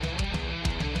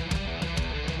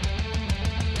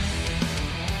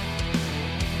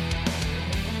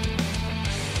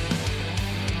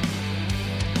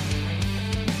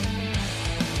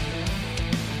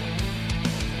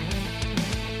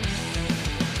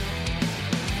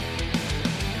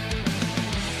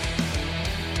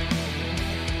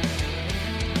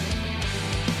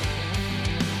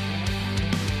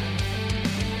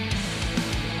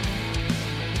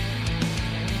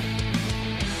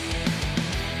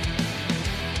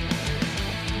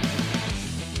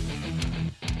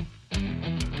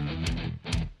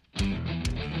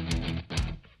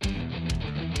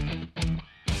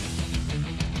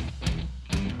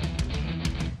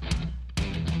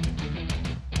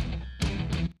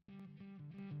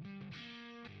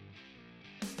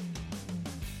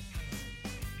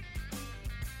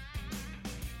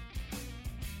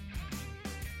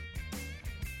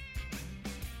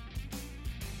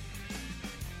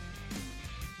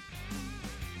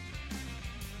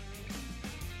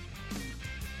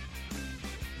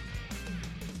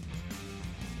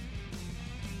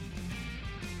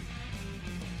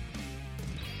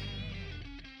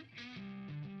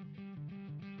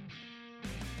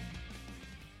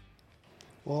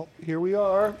Well, here we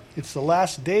are. It's the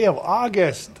last day of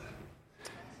August.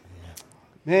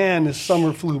 Man, this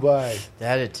summer flew by.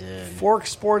 That it did. Fork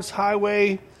Sports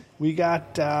Highway. We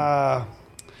got,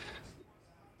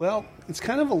 it's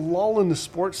kind of a lull in the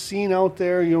sports scene out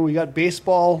there. You know, we got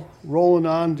baseball rolling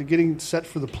on to getting set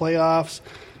for the playoffs.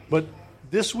 But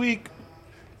this week,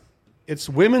 it's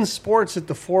women's sports at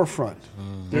the forefront.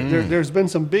 There's been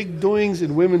some big doings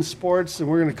in women's sports, and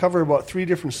we're going to cover about 3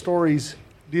 different stories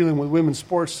dealing with women's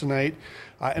sports tonight.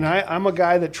 I'm a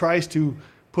guy that tries to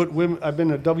put women. I've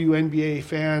been a WNBA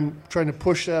fan, trying to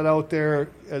push that out there,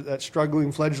 that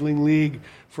struggling, fledgling league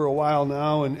for a while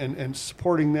now, and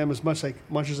supporting them as much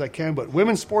as I can. But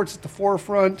women's sports at the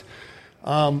forefront.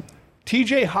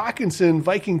 TJ Hockenson,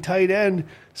 Viking tight end,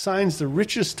 signs the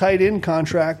richest tight end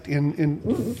contract in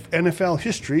NFL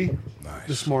history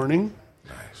this morning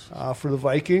for the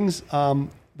Vikings.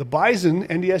 The Bison,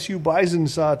 NDSU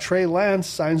Bison's Trey Lance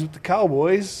signs with the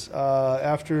Cowboys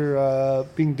after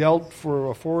being dealt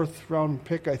for a 4th-round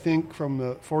pick, I think, from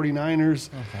the 49ers.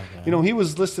 Okay. You know, he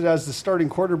was listed as the starting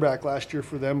quarterback last year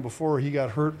for them before he got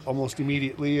hurt almost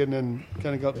immediately and then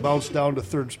kind of got bounced down to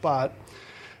 3rd spot.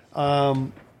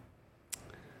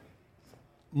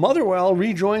 Motherwell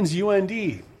rejoins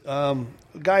UND.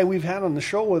 A guy we've had on the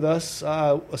show with us,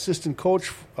 assistant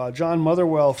coach John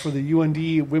Motherwell for the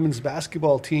UND women's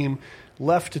basketball team,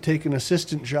 left to take an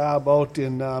assistant job out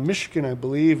in Michigan, I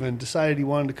believe, and decided he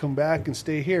wanted to come back and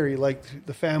stay here. He liked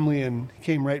the family and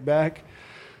came right back.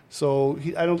 So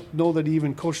I don't know that he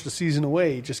even coached the season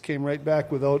away. He just came right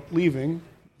back without leaving.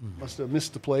 Must have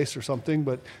missed the place or something,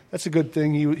 but that's a good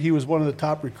thing. He was one of the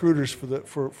top recruiters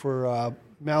for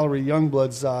Mallory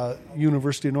Youngblood's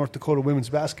University of North Dakota women's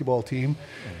basketball team.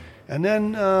 And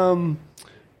then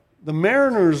the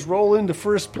Mariners roll into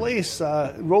first place,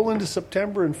 roll into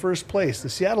September in first place. The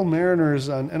Seattle Mariners,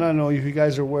 and I don't know if you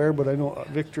guys are aware, but I know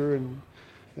Victor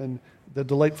and the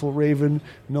delightful Raven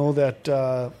know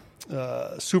that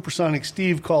Supersonic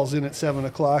Steve calls in at 7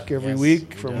 o'clock every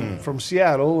week from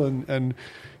Seattle, and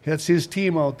that's his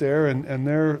team out there, and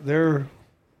they're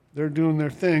doing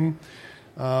their thing.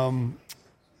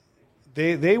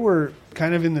 They were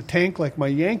kind of in the tank like my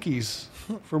Yankees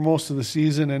for most of the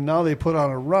season, and now they put on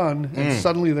a run, and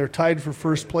suddenly they're tied for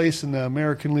first place in the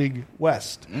American League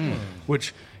West,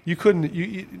 which you couldn't.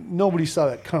 Nobody saw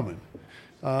that coming.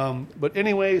 But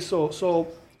anyway, so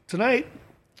tonight,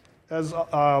 as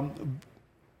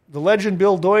the legend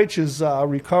Bill Deutsch is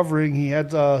recovering. He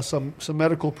had some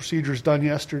medical procedures done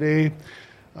yesterday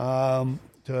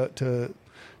to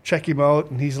check him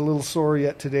out, and he's a little sore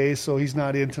yet today, so he's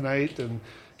not in tonight. And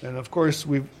of course,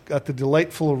 we've got the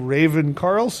delightful Raven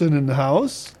Carlson in the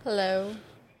house. Hello.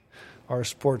 Our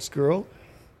sports girl.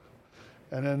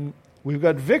 And then we've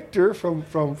got Victor from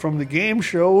the game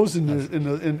shows and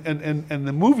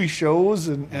the movie shows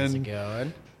and How's it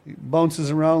going? He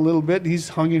bounces around a little bit. He's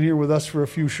hung in here with us for a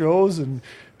few shows and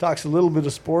talks a little bit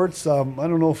of sports. I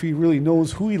don't know if he really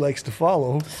knows who he likes to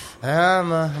follow.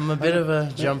 I'm a bit of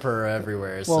a jumper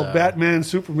everywhere. Well, so. Batman,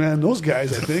 Superman, those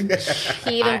guys, I think.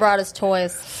 He even brought his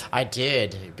toys. I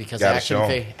did, because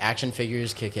action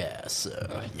figures kick ass.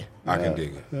 So, yeah. I can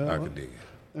dig it. I can dig it.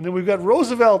 And then we've got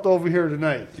Roosevelt over here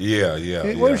tonight. Yeah.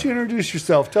 Why don't you introduce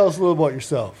yourself? Tell us a little about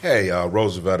yourself. Hey,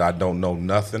 Roosevelt, I don't know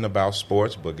nothing about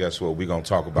sports, but guess what? We're going to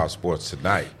talk about sports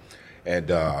tonight.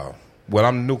 And, I'm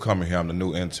a newcomer here. I'm the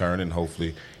new intern, and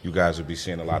hopefully you guys will be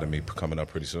seeing a lot of me coming up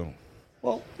pretty soon.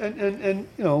 Well, and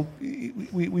you know,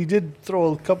 we did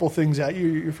throw a couple things at you.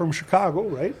 You're from Chicago,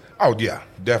 right? Oh, yeah.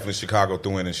 Definitely Chicago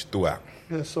through in and throughout.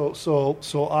 Yeah, so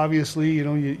obviously, you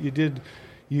know, you did...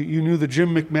 You knew the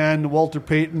Jim McMahon, Walter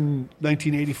Payton,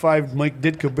 1985 Mike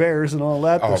Ditka Bears and all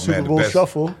that, the Super Bowl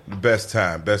Shuffle. Best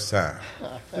time.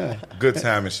 Yeah. Good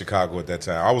time in Chicago at that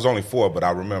time. I was only 4, but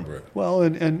I remember it. Well,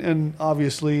 and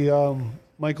obviously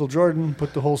Michael Jordan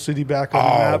put the whole city back on the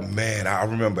map. Oh, man, I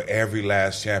remember every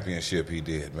last championship he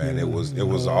did, man. It was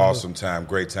an awesome time,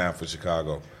 great time for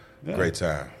Chicago, great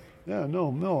time. Yeah,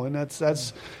 no, and that's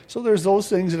so. There's those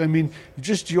things, and I mean,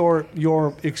 just your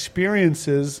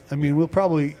experiences. I mean, we'll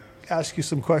probably ask you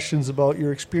some questions about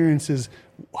your experiences,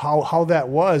 how that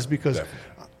was, because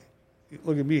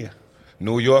look at me,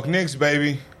 New York Knicks,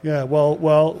 baby. Yeah,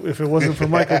 well, if it wasn't for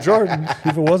Michael Jordan,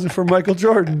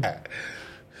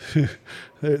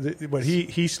 but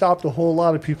he stopped a whole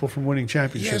lot of people from winning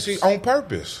championships. Yes, on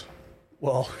purpose.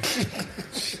 Well,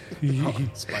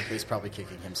 Spike Lee's probably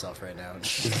kicking himself right now.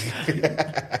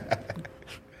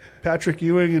 Patrick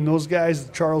Ewing and those guys,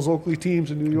 the Charles Oakley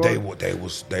teams in New York.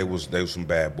 They was some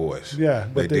bad boys. Yeah,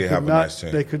 but they did have a nice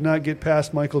team. They could not get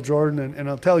past Michael Jordan, and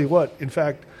I'll tell you what. In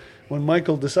fact, when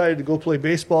Michael decided to go play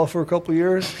baseball for a couple of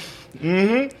years.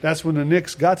 That's when the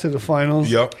Knicks got to the finals.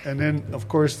 Yep. And then, of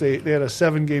course, they had a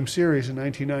 7-game series in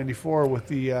 1994 with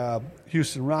the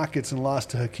Houston Rockets and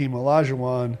lost to Hakeem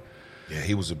Olajuwon. Yeah,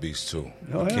 he was a beast, too.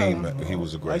 Oh, Hakeem, yeah. he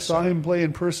was a great I saw center. him play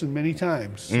in person many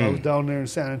times. I was down there in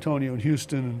San Antonio and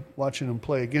Houston and watching him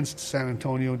play against San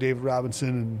Antonio, David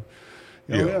Robinson.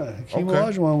 And Hakeem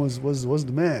Olajuwon was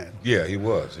the man. Yeah, he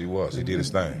was. He did his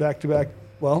thing. Back-to-back.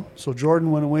 Well, so Jordan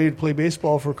went away to play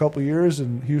baseball for a couple of years,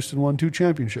 and Houston won 2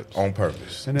 championships. On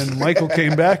purpose. And then Michael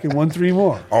came back and won 3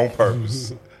 more. On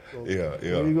purpose. Yeah.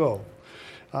 There you go.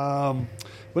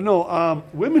 But no,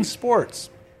 women's sports.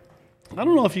 I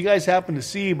don't know if you guys happen to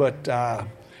see, but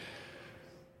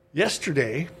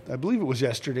yesterday, I believe it was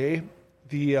yesterday,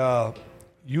 the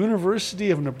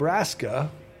University of Nebraska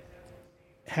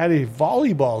had a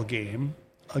volleyball game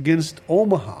against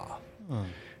Omaha.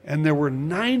 And there were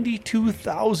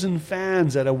 92,000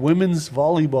 fans at a women's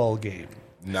volleyball game.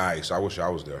 Nice. I wish I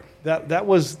was there. That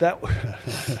was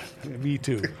me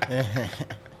too.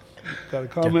 Got a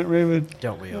comment, Raven?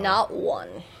 Don't we all? Not one.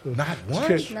 Not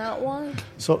one? Okay. Not one.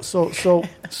 So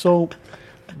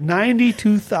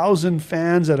 92,000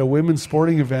 fans at a women's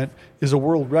sporting event is a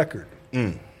world record.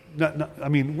 I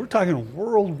mean, we're talking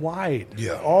worldwide.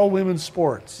 Yeah. All women's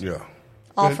sports. Yeah.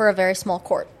 All for a very small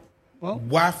court.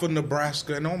 Why for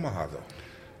Nebraska and Omaha, though?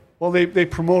 Well, they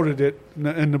promoted it,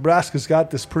 and Nebraska's got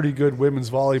this pretty good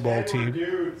women's volleyball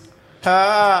team.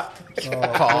 Paul.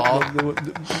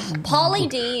 Paulie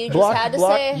D, you just had to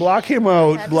say. Block him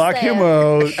out. Block him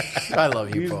out. I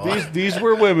love you, Paul. These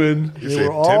were women. You They said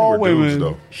were 10 all were women.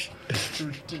 dudes,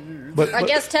 though. But I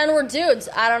guess 10 were dudes.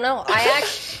 I don't know.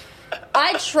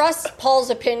 I trust Paul's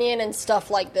opinion and stuff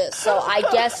like this, so I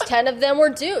guess 10 of them were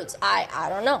dudes. I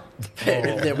don't know.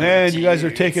 man, you guys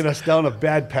are taking us down a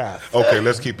bad path. Okay,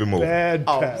 let's keep it moving. Bad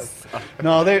path.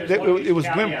 No, it was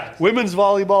women's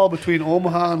volleyball between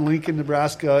Omaha and Lincoln,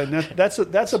 Nebraska, and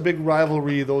that's a big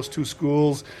rivalry, those two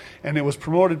schools, and it was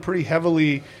promoted pretty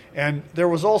heavily. And there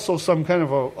was also some kind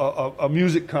of a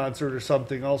music concert or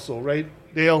something also, right,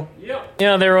 Dale?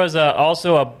 Yeah, there was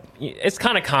also it's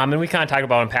kind of common. We kind of talk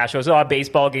about it in past shows. A lot of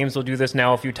baseball games will do this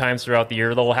now a few times throughout the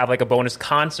year. They'll have like a bonus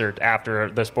concert after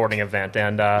the sporting event.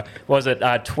 And was it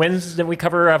Twins that we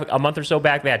cover a month or so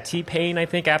back? They had T-Pain, I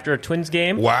think, after a Twins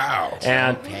game. Wow.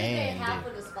 And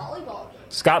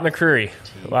Scott McCreery.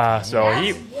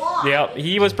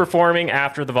 He was performing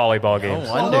after the volleyball game. No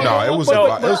wonder. No, it was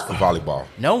for volleyball.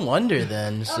 No wonder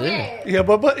then. Okay. Yeah,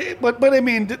 but I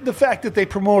mean, the fact that they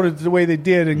promoted the way they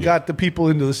did and got the people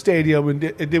into the stadium and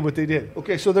did what they did.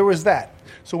 Okay, so there was that.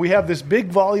 So we have this big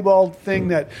volleyball thing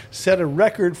that set a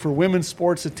record for women's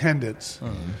sports attendance.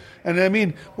 And I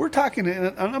mean, we're talking,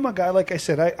 and I'm a guy, like I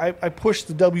said, I push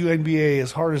the WNBA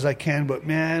as hard as I can, but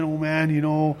man, oh man, you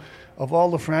know, of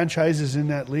all the franchises in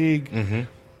that league,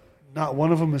 not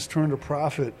one of them has turned a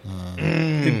profit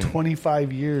in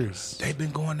 25 years. They've been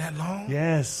going that long?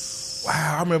 Yes.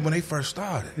 Wow, I remember when they first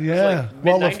started. Yeah.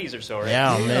 Mid-90s or so, right?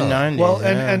 Yeah, mid-90s. Well,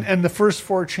 and the first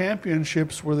 4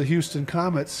 championships were the Houston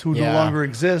Comets, who no longer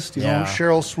exist. You know,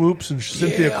 Cheryl Swoops and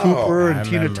Cynthia Cooper and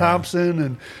Tina Thompson,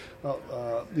 and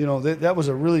you know, that was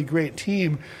a really great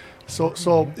team. So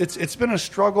it's been a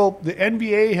struggle. The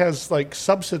NBA has like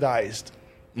subsidized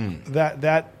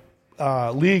that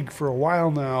league for a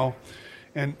while now,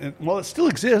 and well, it still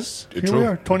exists. Here we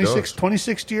are,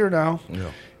 26th year now,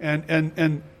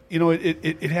 and you know,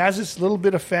 it has this little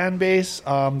bit of fan base.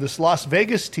 This Las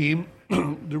Vegas team.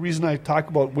 The reason I talk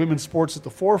about women's sports at the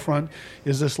forefront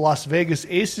is this Las Vegas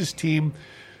Aces team.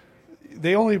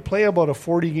 They only play about a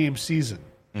 40-game season.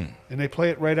 And they play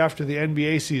it right after the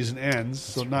NBA season ends,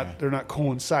 so they're not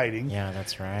coinciding. Yeah,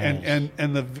 that's right.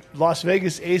 And the Las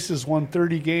Vegas Aces won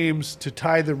 30 games to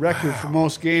tie the record for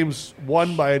most games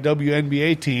won by a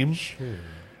WNBA team.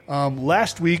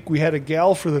 Last week we had a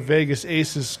gal for the Vegas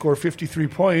Aces score 53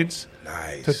 points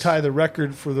to tie the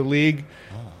record for the league,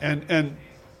 and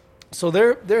so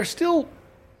they're still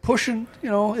pushing. You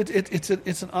know, it's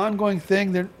an ongoing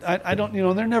thing. They're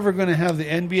never going to have the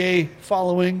NBA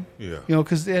following. Yeah, you know,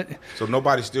 because so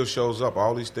nobody still shows up.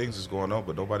 All these things is going on,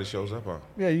 but nobody shows up.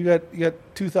 Yeah, you got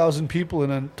 2,000 people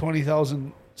in a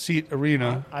 20,000 seat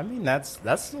arena. I mean, that's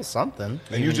still something.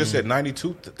 And you just said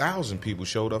 92,000 people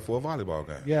showed up for a volleyball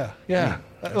game. Yeah.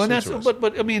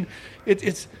 But I mean,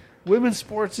 it's women's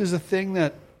sports is a thing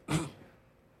that.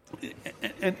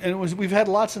 And we've had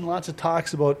lots and lots of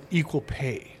talks about equal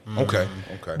pay. Okay.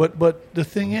 But the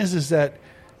thing is that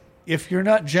if you're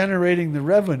not generating the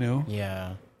revenue,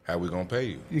 how we going to pay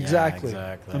you? Exactly.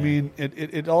 Yeah, exactly. I mean,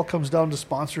 it all comes down to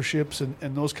sponsorships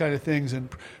and those kind of things and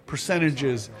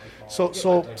percentages.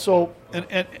 So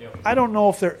and I don't know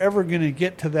if they're ever going to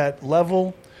get to that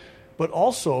level, but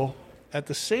also at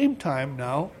the same time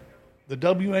now, the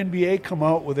WNBA come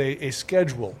out with a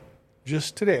schedule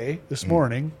just today, this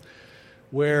morning,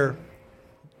 where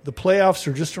the playoffs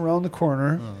are just around the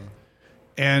corner,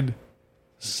 and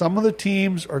some of the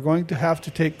teams are going to have to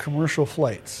take commercial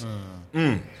flights.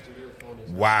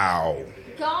 Wow.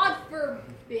 God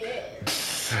forbid.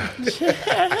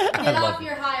 Get off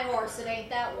your high horse. It ain't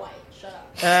that white. Shut up.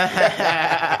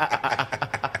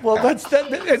 Well, that's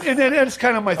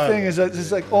kind of my thing. Is that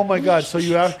it's like, oh my God, so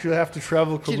you actually have to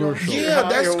travel commercial? Yeah,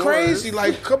 that's crazy.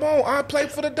 Like, come on, I play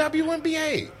for the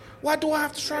WNBA. Why do I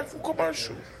have to travel for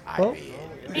commercial? Well,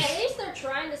 At least they're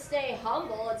trying to stay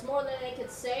humble. It's more than they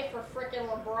could say for frickin'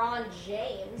 LeBron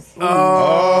James.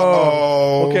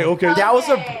 Okay.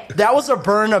 That was a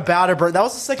burn about a burn. That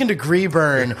was a second degree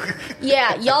burn.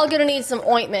 Yeah, y'all gonna need some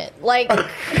ointment. Like, well,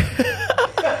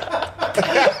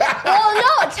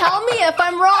 no, tell me if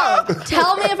I'm wrong.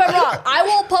 Tell me if I'm wrong. I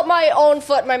will put my own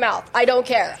foot in my mouth. I don't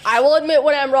care. I will admit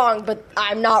when I'm wrong, but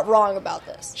I'm not wrong about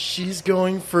this. She's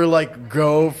going for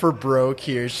go for broke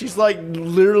here. She's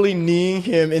literally kneeing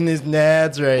him in his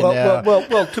nads now.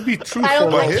 Well. To be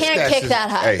truthful, I can't kick that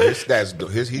high. Hey, his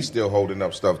stats, he's still holding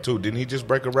up stuff too. Didn't he just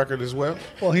break a record as well?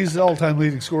 well, he's the all-time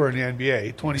leading scorer in the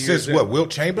NBA. 20 years. Since what? Wilt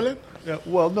Chamberlain? Yeah,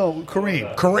 well, no,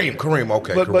 Kareem. Kareem.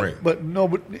 Okay, Kareem. But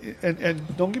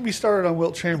don't get me started on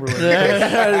Wilt Chamberlain.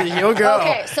 He'll go.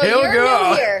 Okay, so He'll you're go.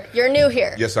 new here. You're new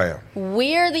here. Yes, I am.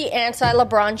 We're the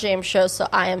anti-LeBron James show, so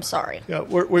I am sorry. Yeah,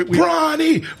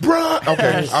 Bronny.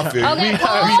 Okay, I feel you. Okay,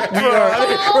 Paul.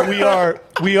 we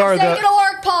are Take it to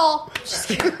work, Paul.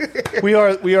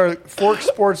 we are Fork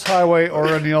Sports Highway, or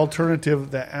on the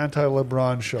alternative, the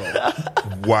anti-LeBron show.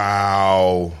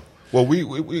 Wow. Well, we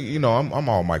I'm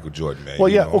all Michael Jordan, man. Well,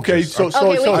 yeah, okay. we I can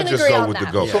just agree go on with the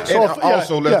that. GOAT.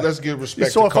 So Let's give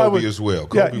respect to Kobe as well.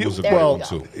 Kobe was a great one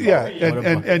too. Yeah,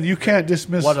 and you can't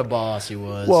dismiss. What a boss he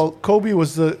was. Well, Kobe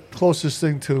was the closest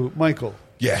thing to Michael.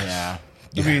 Yes. Yeah.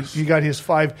 I mean, he got his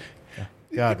 5.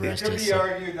 God rest It could his be soul.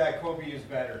 argued that Kobe is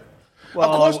better. Of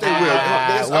course they will.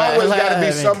 There's always got to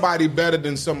be somebody better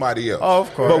than somebody else. Oh,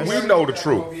 of course. But we know the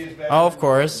truth. Oh, of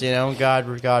course.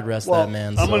 God rest Well, that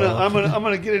man. I'm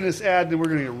gonna get in this ad, and then we're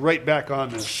gonna get right back on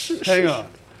this. Hang on.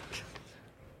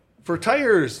 For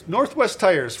tires, Northwest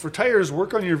Tires. For tires,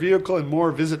 work on your vehicle and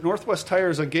more. Visit Northwest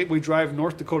Tires on Gateway Drive,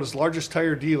 North Dakota's largest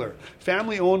tire dealer.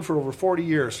 Family owned for over 40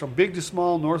 years. From big to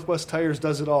small, Northwest Tires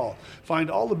does it all.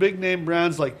 Find all the big name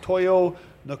brands like Toyo,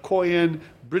 Nicoyan,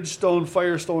 Bridgestone,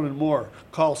 Firestone, and more.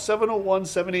 Call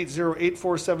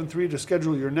 701-780-8473 to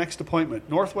schedule your next appointment.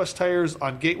 Northwest Tires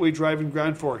on Gateway Drive in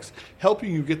Grand Forks,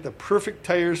 helping you get the perfect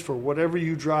tires for whatever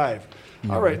you drive.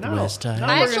 All right, now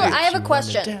I have a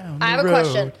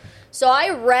question. So I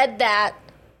read that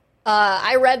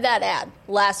ad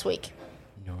last week.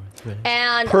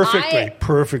 And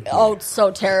perfectly. Oh,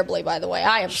 so terribly, by the way.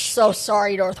 I am so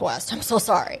sorry, Northwest. I'm so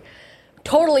sorry.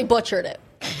 Totally butchered it.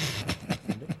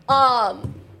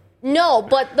 No,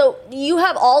 but you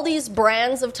have all these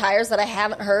brands of tires that I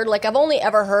haven't heard. Like, I've only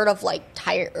ever heard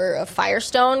of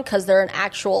Firestone because they're an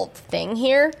actual thing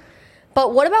here.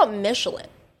 But what about Michelin?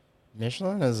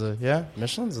 Michelin's a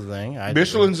thing.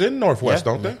 Michelin's in Northwest,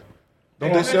 don't they?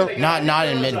 Don't they sell? Not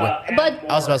in Midwest. But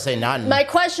I was about to say not in. My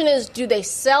question is, do they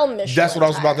sell Michelin? That's what I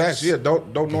was about to tires? ask. Yeah,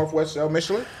 don't Northwest sell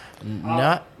Michelin?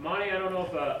 Not. Monty, I don't know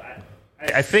if.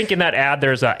 I think in that ad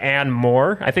there's and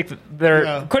more. I think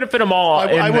there couldn't fit them all in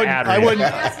the ad. I wouldn't.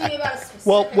 Asking me about a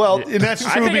specific Well, and that's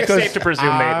I true think because it's safe to presume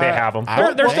they have them. I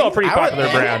would They're still a pretty think- I would popular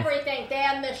They have brand. everything. They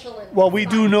have Michelin. well, we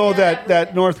do know They have that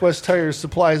everything. Northwest Tires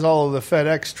supplies all of the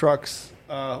FedEx trucks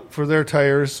for their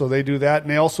tires, so they do that,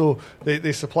 and they also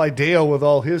they supply Dale with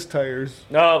all his tires.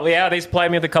 Oh, yeah, they supplied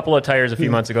me with a couple of tires a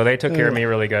few months ago. They took care of me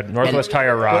really good. Northwest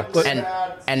Tire rocks. But-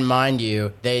 And mind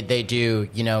you, they do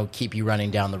keep you running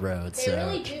down the road. They So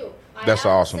really do. I That's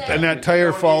have to awesome say. thing. And that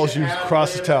tire follows you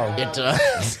across the town. it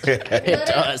does. It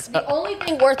does. The only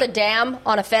thing worth a damn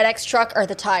on a FedEx truck are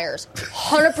the tires.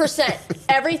 100%.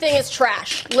 Everything is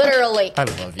trash. Literally. I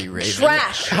love you, Raven.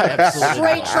 Trash. Absolutely.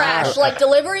 Straight trash. Like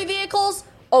delivery vehicles?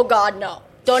 Oh, God, no.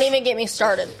 Don't even get me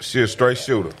started. She's a straight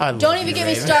shooter. I love Don't you, even get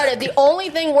me Raven. started. The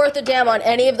only thing worth a damn on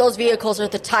any of those vehicles are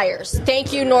the tires.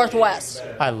 Thank you, Northwest.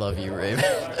 I love you, Raven.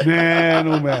 Man,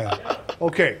 oh man.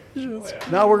 Okay,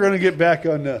 now we're going to get back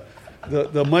on the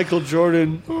Michael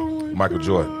Jordan, Michael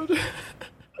Jordan,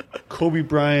 Kobe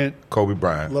Bryant,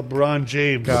 LeBron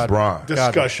James LeBron.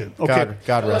 discussion. Okay,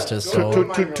 God rest his soul.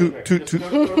 Toot.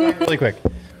 Really quick.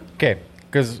 Okay.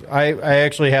 because I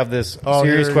actually have this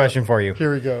serious question for you.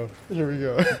 Here we go.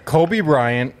 Kobe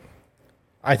Bryant,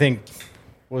 I think,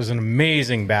 was an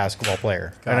amazing basketball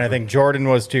player, and I think Jordan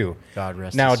was too. God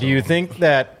rest Now, his do you soul. think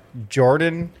that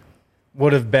Jordan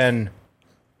would have been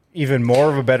even more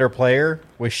of a better player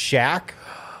with Shaq?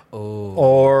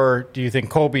 Or do you think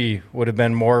Kobe would have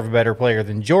been more of a better player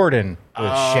than Jordan with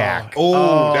Shaq?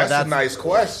 That's a nice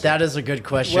question. That is a good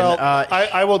question. Well,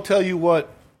 I will tell you what,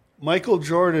 Michael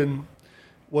Jordan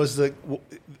was the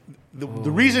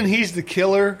reason he's the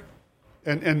killer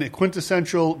and the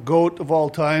quintessential GOAT of all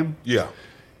time Yeah.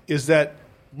 is that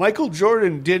Michael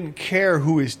Jordan didn't care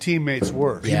who his teammates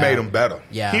were. He made them better.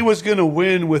 Yeah. He was going to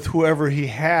win with whoever he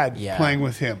had Yeah. playing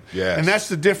with him. Yes. And that's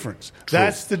the difference. True.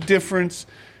 That's the difference.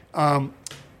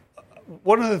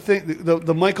 One of the things,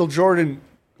 the Michael Jordan,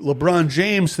 LeBron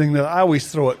James thing that I always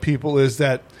throw at people is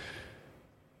that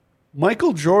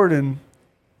Michael Jordan,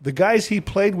 the guys he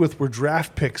played with were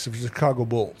draft picks of the Chicago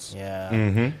Bulls.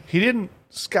 Yeah. He didn't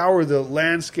scour the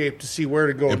landscape to see where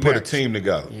to go And put a next. team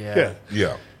together. Yeah.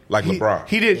 Yeah. Like LeBron.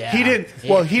 He did. Yeah. He didn't.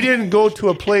 Well, he didn't go to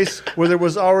a place where there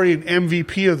was already an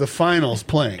MVP of the finals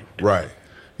playing. Right.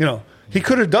 You know, he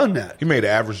could have done that. He made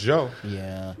average Joe.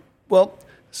 Yeah. Well,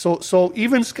 so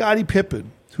even Scottie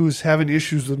Pippen, who's having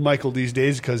issues with Michael these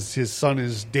days because his son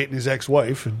is dating his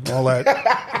ex-wife and all that.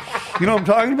 You know what I'm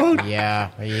talking about? Yeah.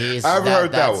 I haven't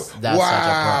heard that one. That's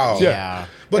Wow. such a yeah.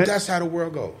 But that's how the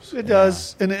world goes. It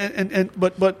does.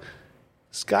 But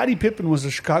Scottie Pippen was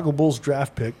a Chicago Bulls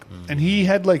draft pick, and he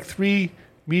had like 3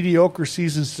 mediocre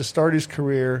seasons to start his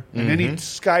career, and then he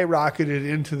skyrocketed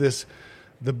into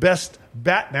the best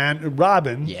Batman,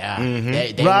 Robin. Yeah.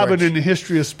 They Robin were, in the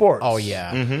history of sports. Oh,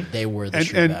 yeah. They were the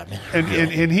true and, Batman.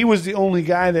 and he was the only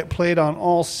guy that played on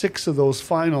all 6 of those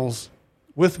finals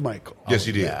with Michael. Yes,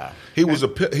 he did. yeah. He was a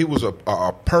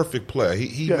perfect player.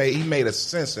 He Yeah. made a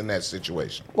sense in that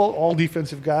situation. Well, all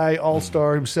defensive guy, all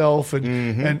star himself,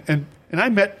 and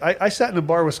I sat in a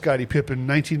bar with Scottie Pippen in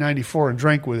 1994 and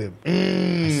drank with him.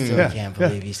 I still Yeah. can't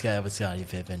believe he's got with Scottie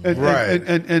Pippen. And, Right.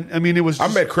 and I mean, it was. I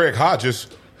met Craig Hodges.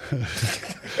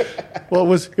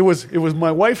 Well, it was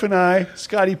my wife and I,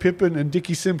 Scottie Pippen, and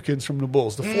Dickie Simpkins from the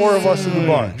Bulls. The 4 of us in the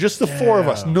bar, just the 4 of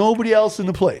us, nobody else in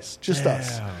the place, just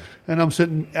us. And I'm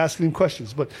sitting asking him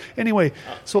questions. But anyway,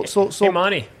 so Hey,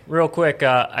 Monty, real quick.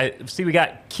 I see we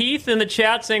got Keith in the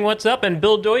chat saying what's up, and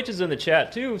Bill Deutsch is in the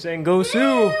chat too saying go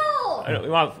Sue. We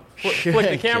want to flick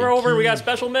the camera over. We got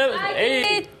special minutes.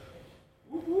 Hey,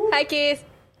 Hi, Keith.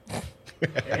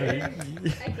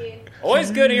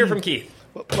 always good to hear from Keith.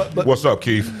 but What's up,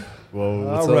 Keith? Whoa,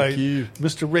 all right,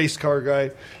 Mr. Race Car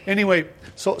Guy. Anyway,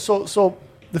 so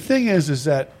the thing is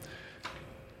that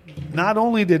not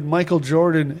only did Michael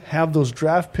Jordan have those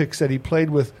draft picks that he played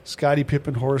with Scottie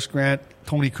Pippen, Horace Grant,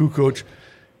 Tony Kukoc,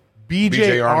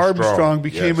 B.J. Armstrong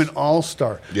became Yes. an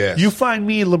all-star. Yes. You find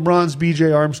me LeBron's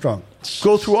B.J. Armstrong.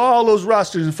 Go through all those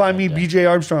rosters and find me B.J.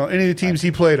 Armstrong on any of the teams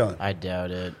he played on. I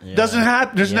doubt it. Yeah. Doesn't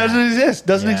happen. Doesn't exist.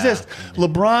 Doesn't Yeah. exist.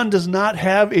 LeBron does not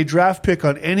have a draft pick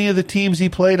on any of the teams he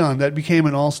played on that became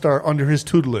an all-star under his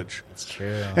tutelage. It's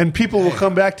true. And people will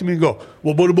come back to me and go,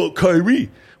 well, what about Kyrie?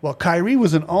 Well, Kyrie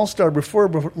was an all-star before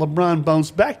LeBron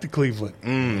bounced back to Cleveland.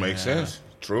 Makes sense.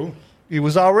 True. He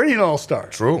was already an all-star.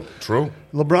 True.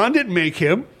 LeBron didn't make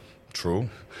him. True.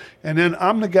 And then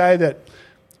I'm the guy that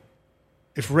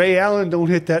if Ray Allen don't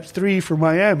hit that 3 for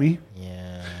Miami,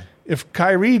 Yeah. if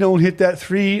Kyrie don't hit that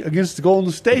 3 against the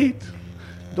Golden State,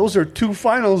 those are 2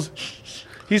 finals.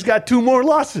 He's got 2 more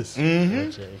losses.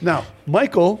 Now,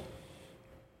 Michael,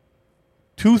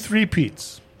 2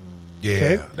 3-peats. Yeah,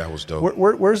 Okay. that was dope.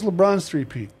 Where's LeBron's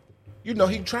 3-peat? He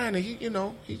trying to.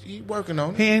 He working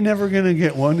on it. He ain't never gonna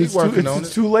get one. He's working on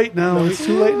it's it. too late now. It's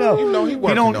too late now. he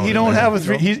working on He it, don't man. have a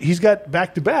 3. He's got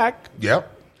back to back.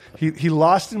 Yep. He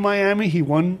lost in Miami. He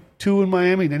won 2 in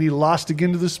Miami. Then he lost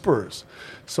again to the Spurs.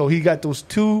 So he got those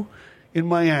 2 in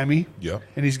Miami. Yep.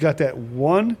 And he's got that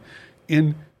 1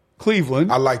 in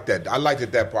Cleveland. I like that. I liked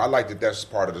it that part. I liked that that's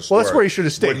part of the story. Well, that's where he should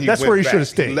have stayed. When That's went where he back. should have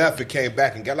stayed. He left and came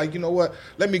back and got like, you know what?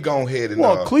 Let me go ahead and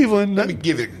Well, Cleveland- Let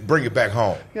me bring it back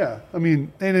home. Yeah. I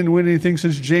mean, they didn't win anything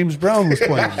since James Brown was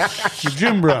playing.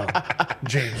 Jim Brown.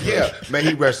 James. Yeah, may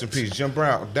he rest in peace. Jim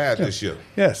Brown died this year.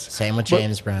 Yes. Same with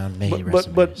James Brown. May he rest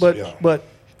in But peace.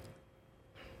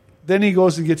 then he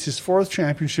goes and gets his 4th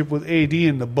championship with AD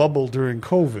in the bubble during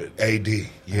COVID. AD.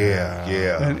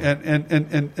 Yeah.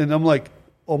 And I'm like,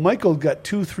 oh, Michael got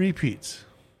 2 3-peats,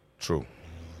 True.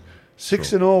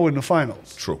 6-0 in the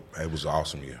finals. True. It was an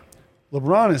awesome year.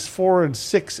 LeBron is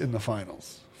 4-6 in the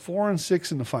finals.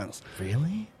 4-6 in the finals.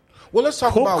 Really? Well, let's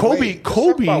talk about Kobe. Wade. Let's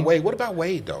talk about Wade. What about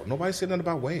Wade, though? Nobody said nothing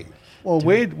about Wade. Well,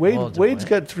 Wade's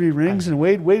got 3 rings, and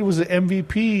Wade was an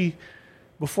MVP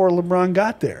before LeBron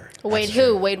got there. Wade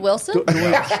who? Wade Wilson?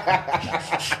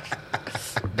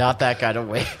 Not that kind of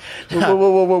way.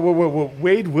 Whoa.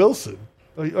 Wade Wilson.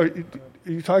 Are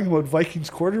you talking about Vikings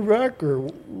quarterback or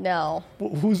No.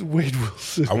 who's Wade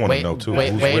Wilson? I want to know too.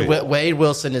 Who's Wade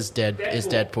Wilson is dead. Is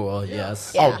Deadpool?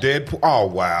 Yes. Yeah. Oh, Deadpool. Oh,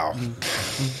 wow.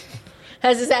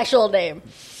 Has his actual name.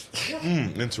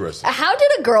 Interesting. How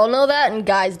did a girl know that and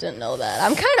guys didn't know that?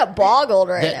 I'm kind of boggled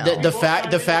right now. The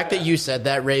fact that you said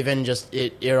that, Raven, just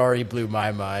it already blew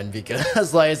my mind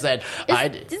because, like I said,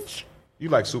 You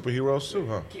like superheroes too,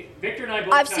 huh? Victor and I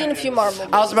both I've seen a few Marvel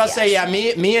movies. I was about to say,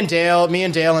 yes. me and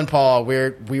Dale and Paul,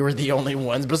 we were the only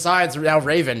ones. Besides, now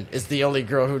Raven is the only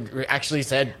girl who actually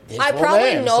said his I full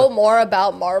probably name, know so- more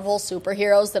about Marvel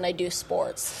superheroes than I do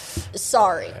sports.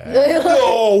 Sorry.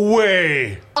 No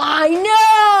way. I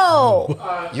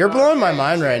know! You're blowing my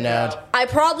mind right now. I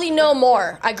probably know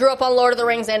more. I grew up on Lord of the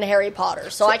Rings and Harry Potter,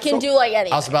 so I can do like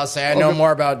anything. I was about to say I know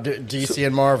more about DC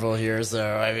and Marvel here,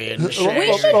 so I mean, We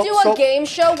should do a game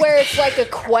show where it's like a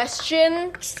question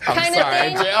kind of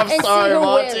thing I'm and sorry, see who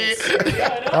Monty.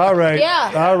 wins. All right.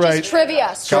 Yeah, All right. just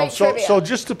trivia, straight trivia. So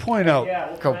just to point out,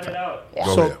 we'll find it out.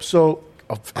 Go ahead. so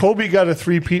Kobe got a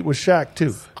 3-peat with Shaq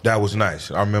too. That was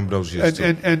nice. I remember those years too.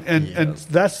 And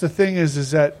that's the thing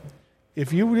is that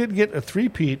if you didn't get a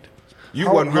 3-peat,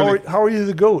 how are you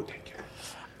the GOAT?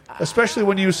 Especially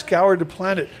when you scoured the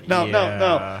planet.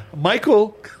 Now,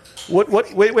 Michael, wait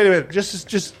a minute.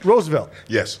 Just Roosevelt.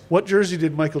 Yes. What jersey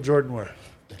did Michael Jordan wear?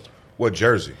 What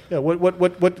jersey? Yeah,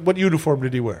 what uniform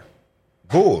did he wear?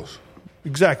 Bulls.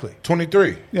 Exactly.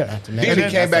 23. Yeah. Then he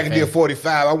came back and did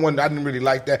 45. I didn't really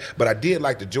like that, but I did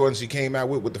like the Jordans he came out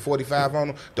with the 45 on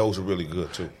them. Those were really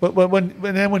good too. But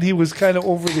when he was kind of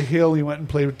over the hill, he went and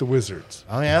played with the Wizards.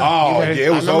 Oh yeah. Oh, yeah,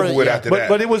 it was over with after that.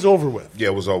 But it was over with. Yeah,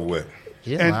 it was over with.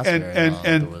 He didn't last very long with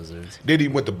the Wizards. Then he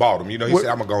went to Baltimore. You know, he said,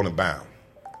 I'm going to go on and bound.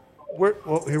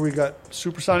 Here we got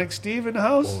Supersonic Steve in the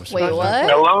house. Wait, what?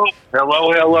 Hello.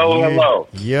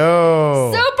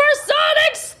 Yo.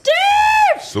 Supersonic Steve!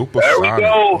 Super There we Sonic.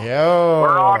 go. Yo.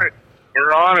 We're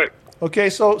on it. Okay,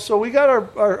 so we got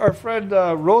our friend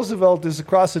Roosevelt is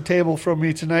across the table from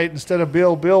me tonight instead of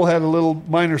Bill. Bill had a little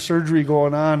minor surgery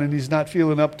going on, and he's not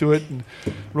feeling up to it. And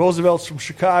Roosevelt's from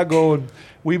Chicago, and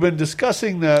we've been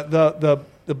discussing the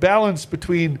balance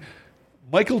between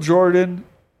Michael Jordan,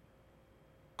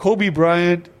 Kobe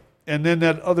Bryant, and then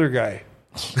that other guy.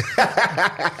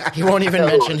 He won't even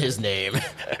mention his name.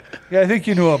 Yeah, I think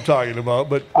you know what I'm talking about.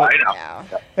 But I know.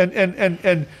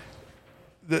 and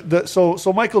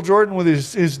so Michael Jordan with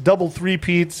his double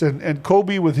 3-peats and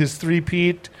Kobe with his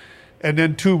 3-peat and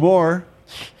then two more.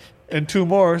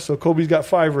 So Kobe's got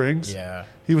 5 rings. Yeah.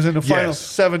 He was in the finals Yes.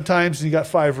 7 times and he got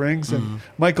 5 rings. And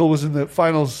Michael was in the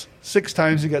finals 6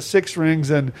 times, he got 6 rings.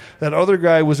 And that other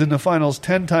guy was in the finals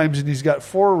 10 times and he's got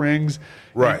 4 rings.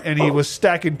 Right. And he was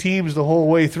stacking teams the whole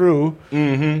way through.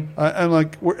 Mm-hmm.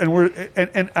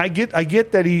 And I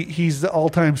get that he's the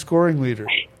all-time scoring leader.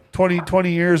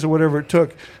 20 years or whatever it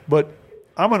took. But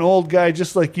I'm an old guy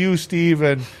just like you, Steve.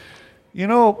 And,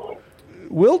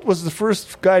 Wilt was the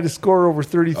first guy to score over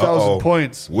 30,000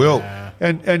 points. Wilt.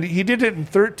 And he did it in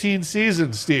 13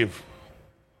 seasons, Steve.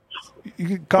 You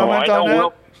can comment I on know that?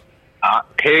 Will.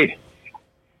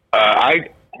 I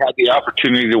had the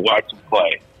opportunity to watch him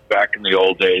play back in the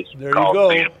old days. There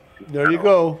you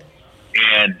go.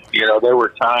 And, there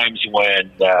were times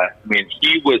when,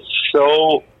 he was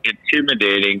so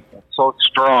intimidating and so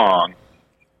strong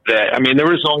that, there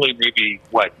was only maybe,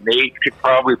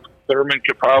 Thurman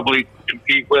could probably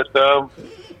compete with them.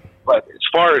 But as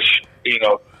far as,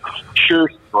 sheer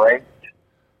strength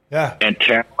and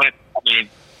talent,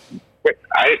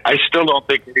 I still don't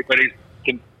think anybody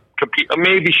can compete.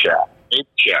 Maybe Shaq. Maybe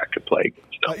Shaq could play against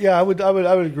them. Yeah, I would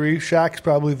agree. Shaq's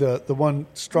probably the one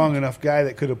strong enough guy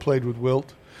that could have played with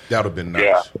Wilt. That would have been nice.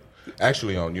 Yeah.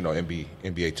 Actually, on NBA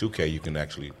 2K, you can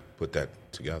actually put that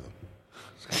together.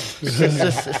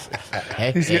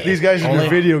 Hey, These guys in their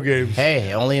video games.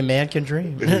 Hey, only a man can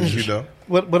dream.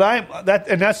 But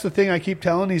that's the thing I keep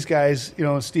telling these guys,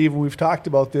 Steve, and we've talked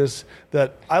about this,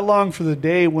 that I long for the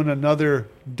day when another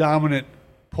dominant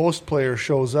post player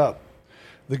shows up,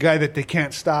 the guy that they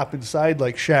can't stop inside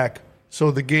like Shaq,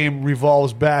 so the game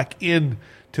revolves back in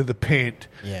to the paint,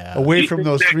 away from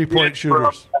those 3-point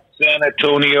shooters. San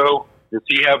Antonio, does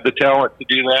he have the talent to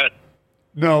do that?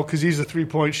 No, because he's a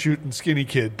 3-point shooting skinny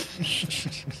kid. He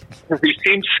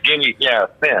seems skinny,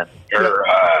 thin.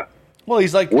 Well,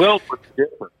 he's like Wilt was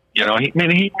different. You know, he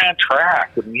ran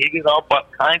track. I mean, he did all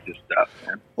kinds of stuff,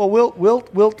 man. Well,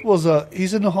 Wilt was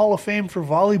he's in the Hall of Fame for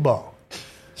volleyball.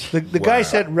 The guy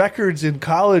set records in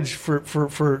college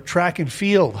for track and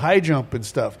field, high jump and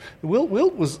stuff.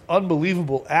 Wilt was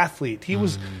unbelievable athlete. He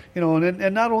was,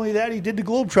 and not only that, he did the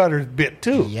Globetrotter bit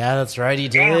too. Yeah, that's right, he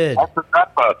did. I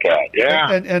forgot about that.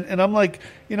 Yeah. And I'm like,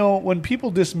 when people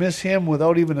dismiss him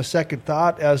without even a second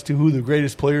thought as to who the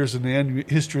greatest players in the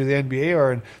history of the NBA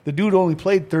are, and the dude only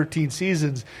played 13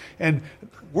 seasons, and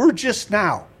we're just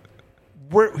now,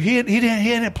 he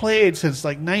hadn't played since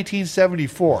like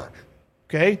 1974.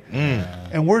 Okay?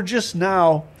 And we're just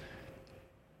now,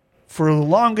 for the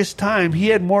longest time, he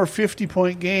had more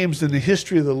 50-point games than the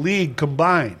history of the league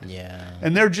combined. Yeah.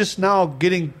 And they're just now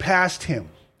getting past him.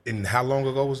 And how long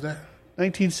ago was that?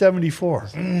 1974.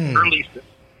 Early.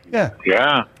 Yeah.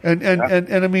 Yeah. And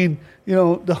I mean, the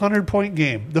 100-point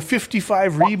game, the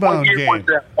 55 rebound game.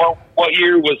 What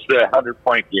year was the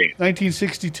 100-point game?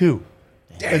 1962.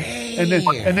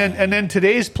 And then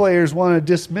today's players want to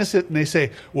dismiss it, and they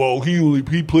say, "Well,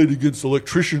 he played against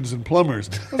electricians and plumbers."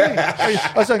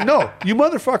 I was like, "No, you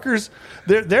motherfuckers!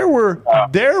 There were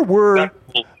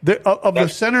of the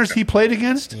centers he played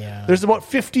against. Yeah. There's about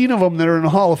 15 of them that are in the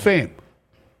Hall of Fame.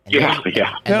 Yeah.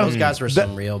 And those guys were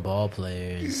some real ball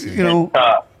players. And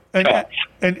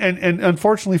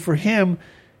unfortunately for him,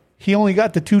 he only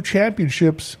got the 2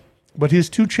 championships, but his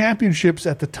 2 championships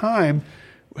at the time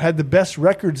had the best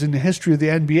records in the history of the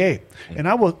NBA. And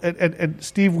and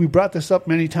Steve, we brought this up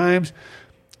many times.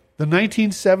 The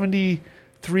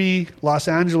 1973 Los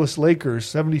Angeles Lakers,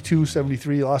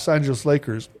 72-73 Los Angeles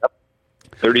Lakers.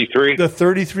 33. The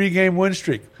 33-game win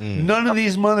streak. None of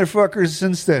these motherfuckers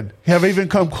since then have even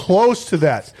come close to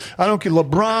that. I don't care.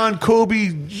 LeBron, Kobe,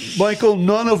 Michael,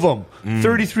 none of them.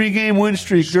 33-game win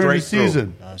streak during the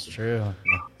season. That's true.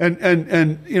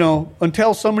 And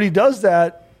until somebody does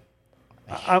that,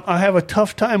 I have a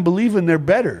tough time believing they're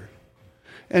better.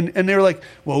 And they're like,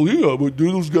 well, yeah, but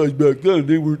those guys back then,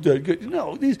 they weren't that good.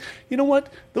 No, you know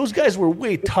what? Those guys were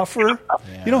way tougher.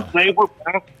 Yeah. They were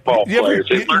basketball players.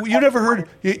 You never heard.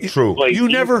 True. You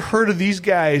never heard of these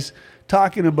guys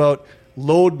talking about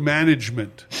load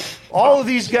management. All of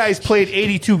these guys played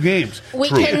 82 games. We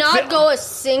cannot go a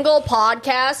single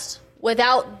podcast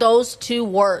without those 2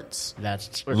 words.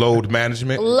 That's true. Load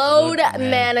management. Load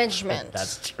management.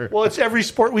 That's true. Well, it's every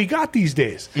sport we got these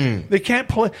days. They can't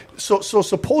play. So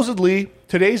supposedly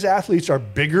today's athletes are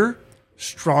bigger,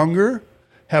 stronger,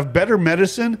 have better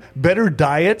medicine, better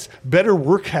diets, better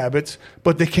work habits,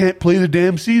 but they can't play the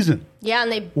damn season. Yeah,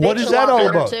 and they What bitch is a that lot all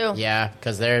better, about? too. Yeah,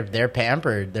 because they're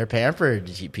pampered. They're pampered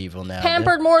people now.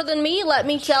 Pampered more than me, let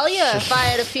me tell you. If I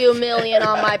had a few million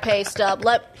on my pay stub,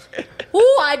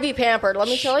 I'd be pampered. Let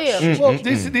me tell you. Well,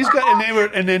 these guys,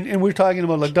 and we're talking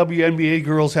about like WNBA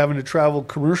girls having to travel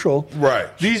commercial.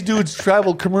 Right. These dudes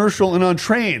travel commercial and on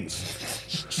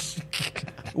trains,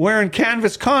 wearing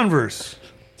canvas Converse.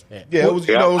 Yeah, it was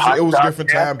it was a different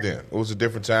time then. It was a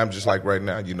different time, just like right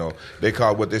now. They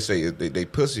call what they say they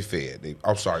pussy fed.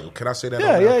 I'm sorry, can I say that?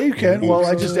 Yeah, you can. Well,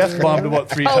 I just F-bombed about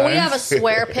 3 times. Oh, we have a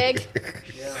swear pig.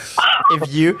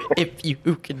 If you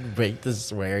can make the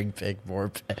swearing pig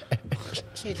more bad.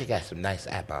 They got some nice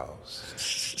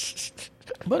eyeballs.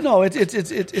 But no,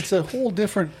 it's a whole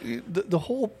different. The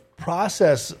whole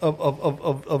process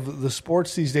of the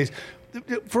sports these days.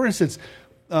 For instance,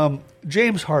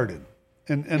 James Harden.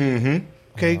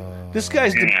 Okay, this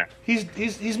guy's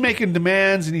he's making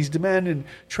demands and he's demanding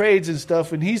trades and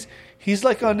stuff, and he's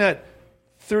like on that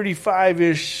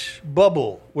 35-ish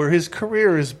bubble where his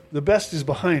career is the best is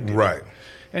behind him, Right.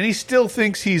 And he still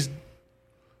thinks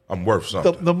I'm worth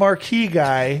something. the marquee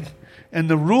guy, and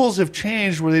the rules have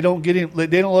changed where they don't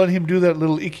let him do that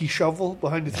little icky shovel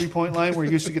behind the 3-point line where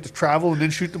he used to get to travel and then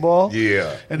shoot the ball.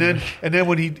 Yeah. And then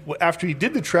after he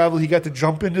did the travel, he got to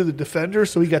jump into the defender,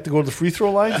 so he got to go to the free throw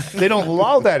line. They don't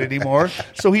allow that anymore,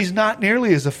 so he's not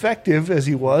nearly as effective as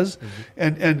he was.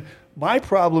 And my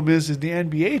problem is in the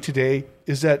NBA today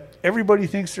is that everybody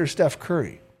thinks they're Steph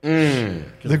Curry,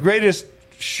 the greatest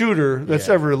shooter that's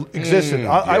ever existed.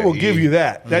 I will give you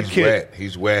that. That kid,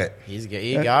 He's wet.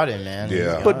 He got it, man.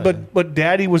 Yeah. but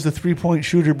Daddy was the 3-point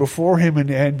shooter before him in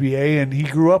the NBA, and he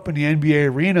grew up in the NBA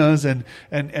arenas, and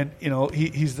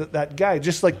he's that guy.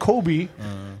 Just like Kobe,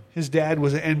 his dad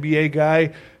was an NBA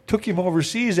guy. Took him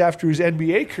overseas after his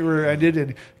NBA career ended,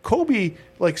 and Kobe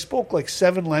spoke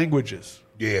 7 languages.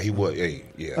 Yeah, he was.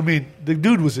 Yeah. I mean, the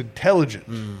dude was intelligent.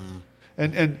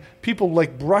 And people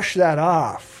brush that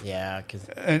off. Yeah, because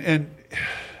And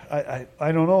I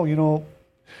don't know,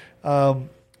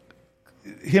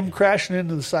 him crashing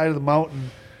into the side of the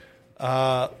mountain,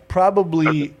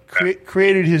 probably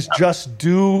created his just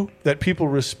due, that people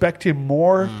respect him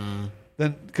more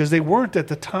than, because they weren't at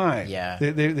the time. Yeah.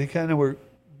 They kind of were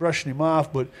brushing him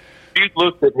off, but You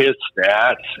looked at his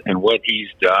stats and what he's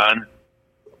done.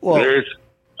 well,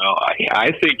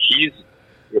 I think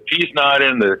if he's not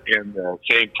in the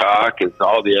same talk as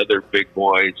all the other big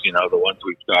boys, the ones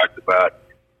we've talked about,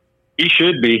 he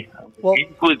should be. Well, he's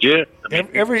legit. I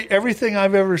mean, everything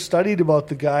I've ever studied about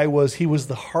the guy was he was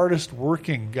the hardest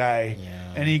working guy,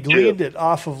 and he gleaned it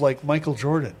off of like Michael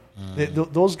Jordan.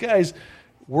 Those guys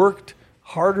worked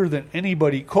harder than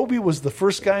anybody. Kobe was the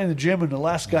first guy in the gym and the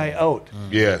last guy out.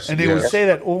 Yes, And they would say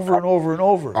that over and over and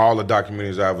over. All the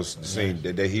documentaries I was seeing,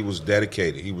 that he was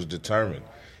dedicated, he was determined.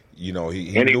 He and knew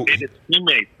he made his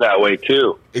teammates that way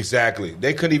too. exactly.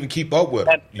 They couldn't even keep up with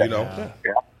him.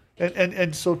 Yeah.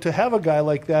 And so to have a guy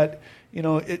like that,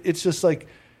 it's just like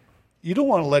you don't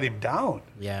want to let him down.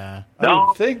 Yeah. I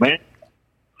don't think. man.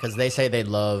 Because they say they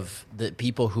love the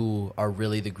people who are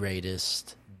really the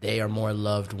greatest. They are more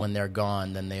loved when they're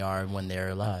gone than they are when they're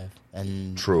alive.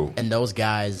 And True. And those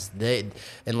guys, and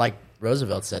like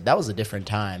Roosevelt said, that was a different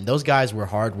time. Those guys were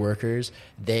hard workers.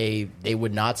 They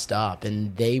would not stop,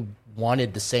 and they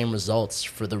wanted the same results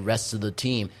for the rest of the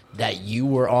team that you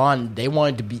were on. They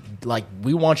wanted to be like,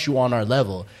 we want you on our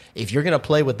level. If you're going to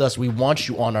play with us, we want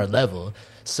you on our level.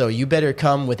 So you better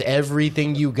come with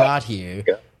everything you got here.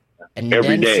 And Every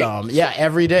then day. some. Yeah,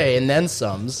 every day, and then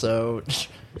some. So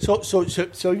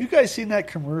So you guys seen that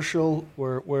commercial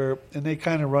where and they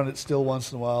kind of run it still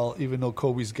once in a while, even though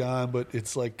Kobe's gone, but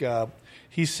it's like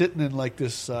he's sitting in like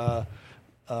this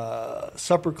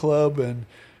supper club, and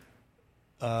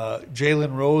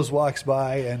Jalen Rose walks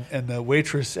by, and the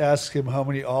waitress asks him how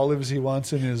many olives he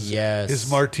wants in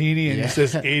his martini, and he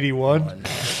says 81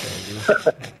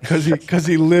 because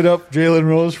he lit up Jalen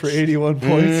Rose for 81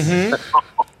 points.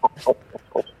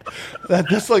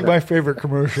 That's like my favorite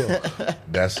commercial.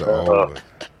 That's the old one.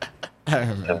 I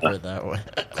remember that one.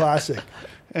 Classic.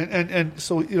 And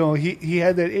so, he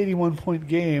had that 81-point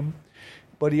game,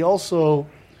 but he also,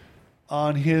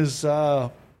 on his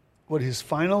his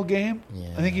final game,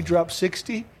 I think he dropped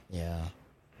 60. Yeah.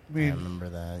 I mean, I remember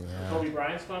that, yeah. Kobe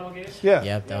Bryant's final game? yeah.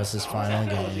 Yep, that was his final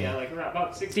game. Yeah, like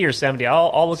about 60 or 70.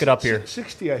 I'll look it up here.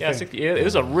 60, I Yeah, think. 60. It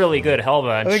was a really good hell of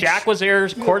a. think Shaq was there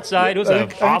courtside. It was an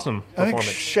awesome I think performance.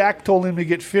 Shaq told him to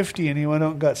get 50, and he went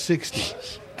out and got 60.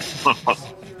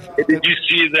 Did you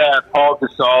see that Paul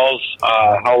Gasol's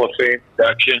Hall of Fame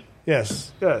induction?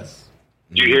 Yes. Did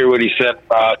you hear what he said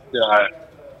about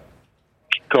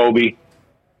Kobe?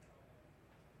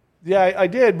 Yeah, I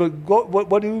did, but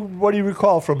what do you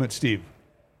recall from it, Steve?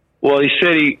 Well, he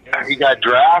said he got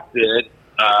drafted,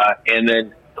 and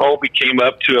then Kobe came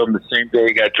up to him the same day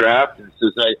he got drafted and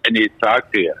says, I need to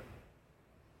talk to you.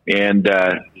 And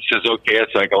he says, okay,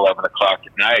 it's like 11 o'clock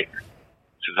at night.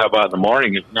 He says, how about in the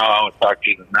morning? He says, no, I want to talk to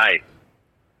you tonight.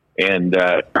 And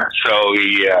so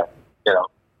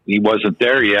he wasn't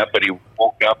there yet, but he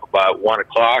woke up about 1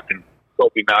 o'clock, and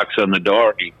Kobe knocks on the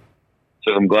door. He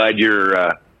says, I'm glad you're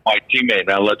my teammate.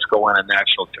 Now let's go win a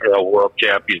national or world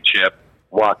championship.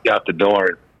 Walked out the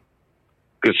door.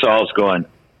 Gasol's going,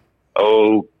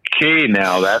 okay,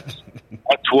 now that's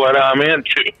what I'm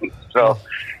into. So,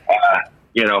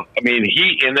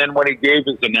 and then when he gave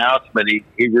his announcement,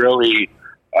 he really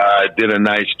did a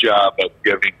nice job of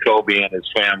giving Kobe and his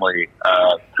family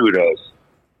kudos.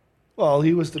 Well,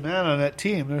 he was the man on that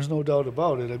team. There's no doubt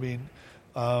about it. I mean,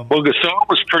 Well, Gasol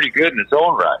was pretty good in his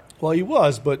own right. well, he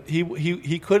was, but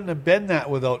he couldn't have been that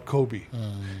without Kobe.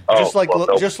 Just like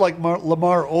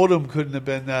Lamar Odom couldn't have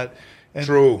been that. And,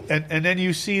 True. And then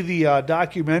you see the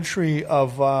documentary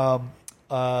of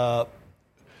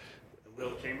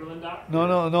Will Chamberlain doc?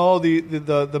 no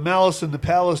the Malice in the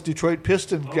Palace Detroit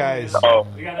Pistons guys,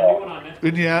 We got a new one on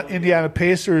Netflix. Indiana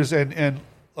Pacers and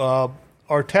Ron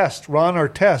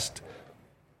Artest.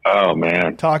 Oh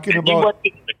man, Talking he about- went to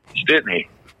the Knicks, didn't he?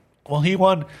 Well, he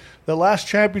won the last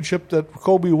championship that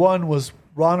Kobe won was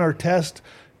Ron Artest.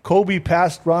 Kobe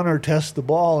passed Ron Artest the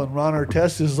ball, and Ron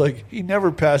Artest is like, he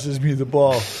never passes me the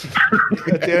ball.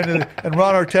 At the end and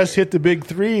Ron Artest hit the big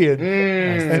three,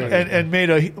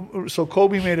 so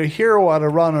Kobe made a hero out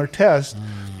of Ron Artest.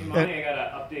 Hey, Monty, I got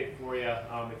an update for you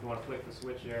if you want to click the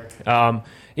switch there.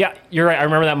 Yeah, you're right. I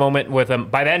remember that moment with him.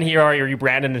 By then, he already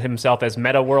rebranded himself as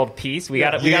Meta World Peace. We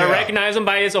got to recognize him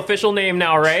by his official name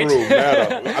now, right? True,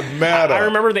 Meta. I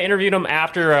remember they interviewed him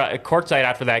after courtside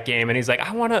after that game, and he's like,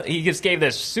 "I want to." He just gave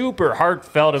this super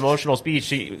heartfelt, emotional speech,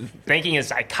 thanking his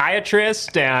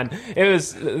psychiatrist, and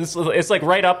it's like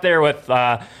right up there with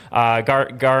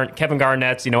Kevin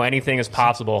Garnett's. Anything is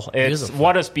possible.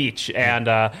 What a speech, and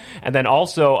then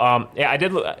also, I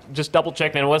did just double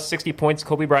check. Man, it was 60 points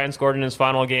Kobe Bryant scored in his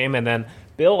final game, and then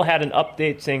Bill had an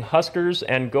update saying Huskers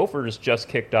and Gophers just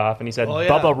kicked off, and he said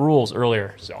Bubba rules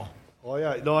earlier. So,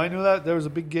 no, I knew that there was a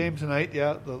big game tonight.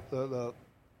 Yeah, the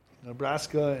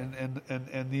Nebraska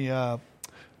and the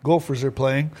Gophers are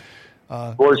playing.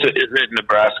 Or is it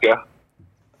Nebraska?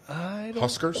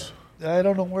 Huskers? I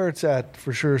don't know where it's at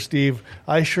for sure, Steve.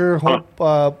 I sure hope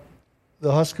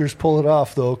the Huskers pull it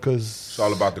off though, because it's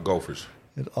all about the Gophers.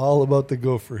 It's all about the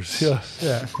Gophers. Yeah.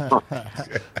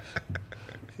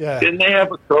 Yeah. Didn't they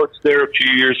have a coach there a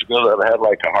few years ago that had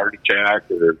like a heart attack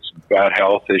or some bad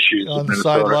health issues on the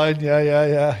sideline?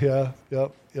 Yeah.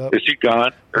 Yep. Is he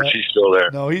gone or is he still there?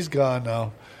 No, he's gone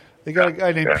now. They got a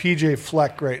guy named PJ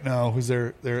Fleck right now, who's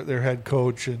their head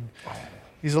coach, and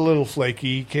he's a little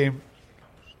flaky. He came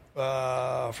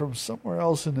from somewhere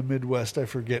else in the Midwest. I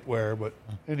forget where, but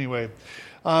anyway,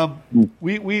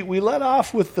 we let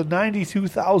off with the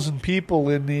 92,000 people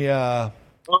in the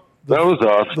that was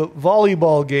awesome. The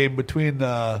volleyball game between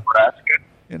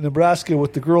Nebraska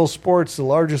with the girls' sports, the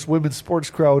largest women's sports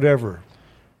crowd ever.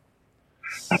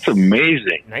 That's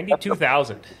amazing.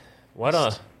 92,000. What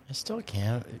a... I still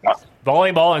can't.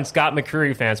 Volleyball and Scott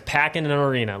McCreery fans packing an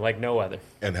arena like no other.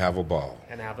 And have a ball.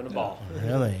 And having a ball.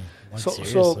 Really?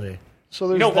 Seriously. So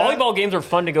there's volleyball games are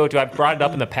fun to go to. I've brought it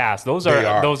up in the past. Those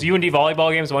are those UND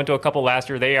volleyball games. I went to a couple last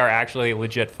year. They are actually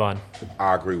legit fun.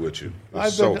 I agree with you.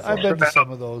 I've been to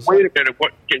some of those. Wait a minute.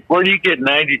 Where do you get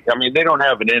 90? I mean, they don't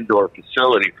have an indoor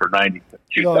facility for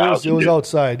 92,000. No, it was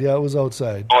outside. Yeah, it was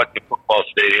outside. Oh, at the football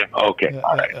stadium. Okay.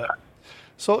 All right.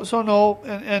 So no,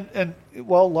 and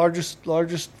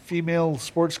largest female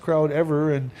sports crowd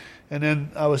ever, and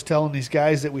then I was telling these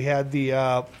guys that we had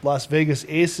the Las Vegas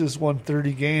Aces won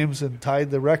 30 games and tied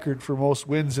the record for most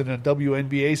wins in a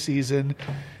WNBA season,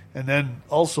 and then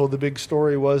also the big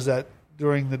story was that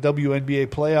during the WNBA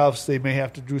playoffs they may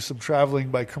have to do some traveling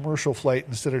by commercial flight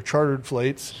instead of chartered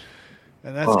flights.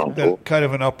 And that's kind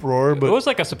of an uproar. But it was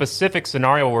like a specific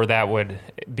scenario where that would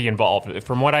be involved.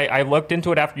 From what I looked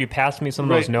into it after you passed me some of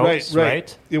those notes,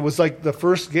 right? It was like the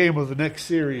first game of the next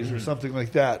series or something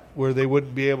like that, where they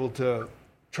wouldn't be able to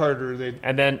charter.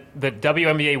 And then the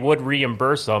WNBA would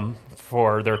reimburse them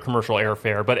for their commercial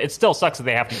airfare, but it still sucks that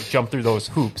they have to jump through those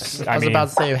hoops. I was about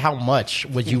to say, how much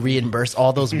would you reimburse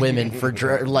all those women for,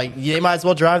 they might as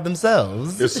well drive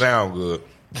themselves. It sounds good.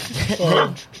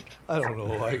 I don't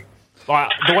know,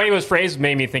 the way it was phrased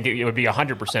made me think it would be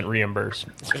 100% reimbursed.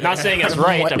 Not saying it's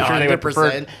right. I'm sure they would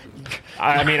prefer.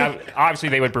 I mean, obviously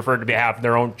they would prefer to have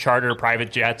their own charter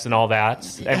private jets and all that,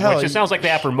 which it sounds like they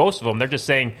have for most of them. They're just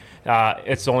saying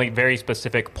it's only very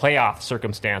specific playoff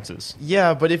circumstances.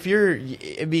 Yeah, but if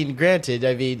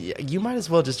granted, you might as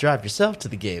well just drive yourself to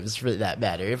the games for that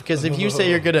matter. Because if you say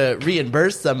you're going to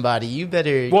reimburse somebody, you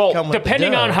better come with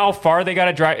depending on how far they got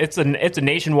to drive. It's a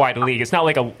nationwide league. It's not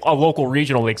like a local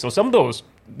regional league. So some of those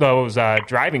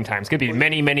driving times could be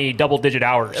many double-digit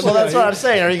hours. Well, that's what I'm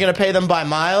saying. Are you going to pay them by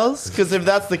miles? Because if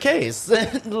that's the case,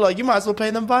 you might as well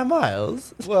pay them by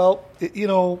miles. Well,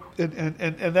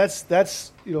 and that's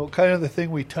kind of the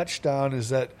thing we touched on is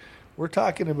that we're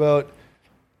talking about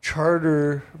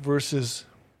charter versus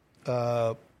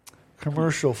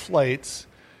commercial flights,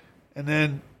 and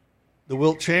then the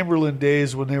Wilt Chamberlain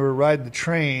days when they were riding the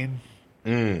train,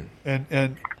 and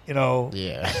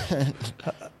yeah.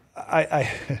 I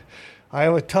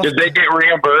have a tough. Did they get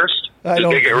reimbursed?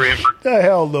 The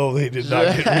hell no, they did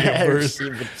not get reimbursed.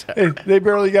 They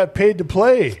barely got paid to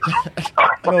play in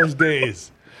those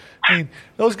days. I mean,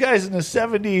 those guys in the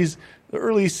 70s, the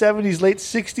early 70s, late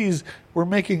 60s were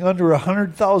making under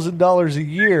 $100,000 a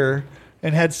year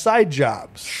and had side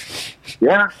jobs.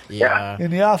 Yeah.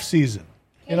 In the off season.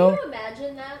 Can you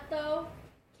imagine that though?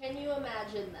 Can you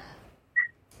imagine that?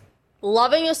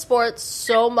 Loving a sport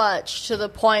so much to the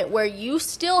point where you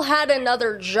still had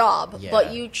another job,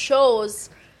 but you chose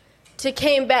to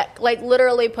came back,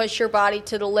 literally push your body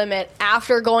to the limit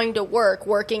after going to work,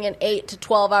 working an 8 to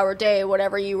 12-hour day,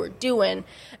 whatever you were doing,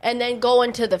 and then go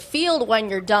into the field when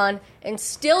you're done and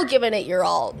still giving it your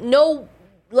all. No,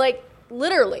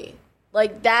 literally.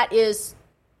 That is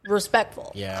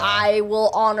respectful. Yeah. I will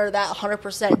honor that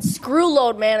 100%. Screw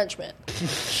load management.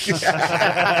 There's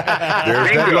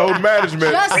that load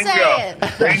management. Just saying.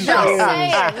 Just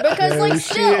saying. Because, like, There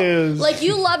she still, is. like,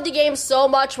 you love the game so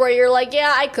much where you're like,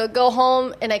 yeah, I could go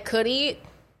home and I could eat,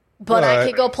 but I Right.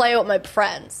 could go play with my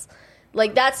friends.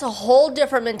 Like, that's a whole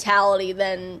different mentality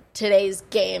than today's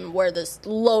game where this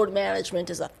load management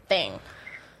is a thing.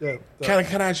 Yeah.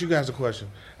 Can I ask you guys a question?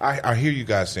 I hear you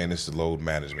guys saying this is load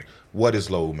management. What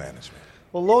is load management?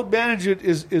 Well, load management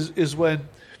is when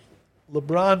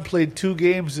LeBron played 2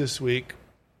 games this week,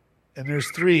 and there's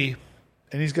 3,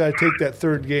 and he's got to take that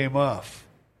 3rd game off.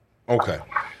 Okay.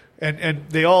 And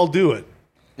they all do it.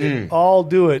 They all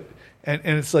do it. And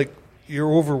it's like,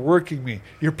 you're overworking me.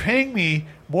 You're paying me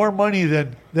more money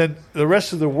than the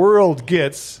rest of the world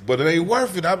gets. But it ain't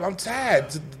worth it. I'm tired.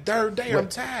 It's the 3rd day. I'm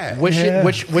tired.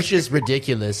 Which is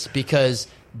ridiculous because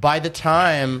by the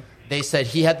time they said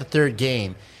he had the 3rd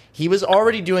game, he was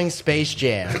already doing Space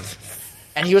Jam.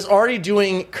 And he was already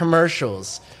doing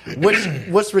commercials, which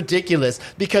was ridiculous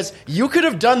because you could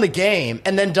have done the game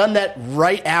and then done that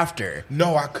right after.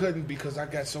 No, I couldn't because I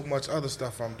got so much other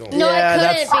stuff I'm doing. No, Yeah,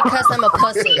 I couldn't because I'm a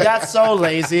pussy. That's so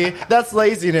lazy. That's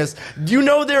laziness. You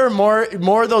know there were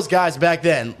more of those guys back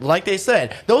then. Like they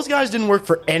said, those guys didn't work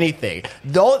for anything.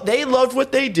 Though they loved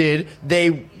what they did.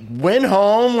 They went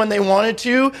home when they wanted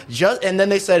to, and then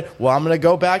they said, well, I'm going to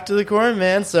go back to the court,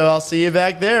 man, so I'll see you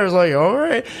back there. I was like, all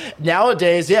right.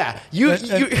 Nowadays, yeah, you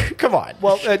come on.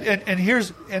 Well, and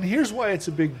here's why it's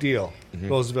a big deal,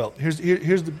 Roosevelt. Here's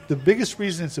the biggest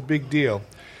reason it's a big deal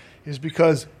is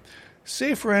because,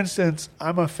 say, for instance,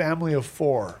 I'm a family of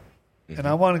 4, and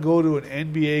I want to go to an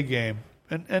NBA game,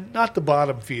 and not the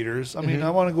bottom feeders. I mean,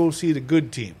 I want to go see the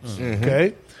good teams,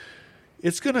 okay?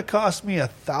 It's going to cost me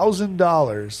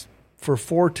 $1,000 for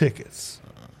 4 tickets.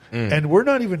 And we're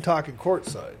not even talking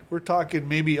courtside. We're talking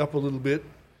maybe up a little bit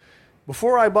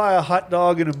before I buy a hot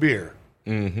dog and a beer.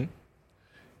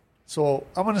 So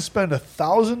I'm going to spend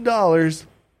 $1,000,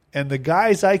 and the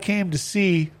guys I came to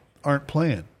see aren't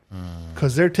playing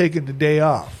because they're taking the day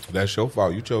off. That's your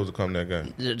fault. You chose to come to that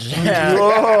game.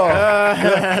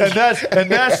 And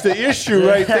that's the issue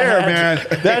right there, man.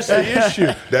 That's the issue.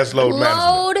 That's load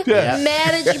management. Load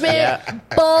management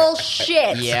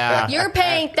bullshit. Yeah. You're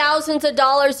paying thousands of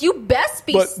dollars. You best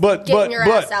be getting your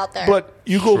ass out there. But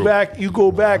you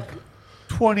go back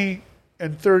 20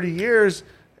 and 30 years,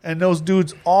 and those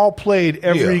dudes all played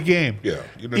every game. Yeah,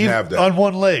 you didn't have that. On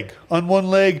one leg.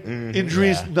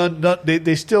 Injuries, none,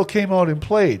 they still came out and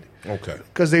played. Okay.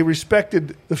 Because they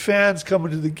respected the fans coming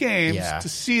to the games Yeah. to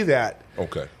see that.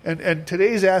 Okay. And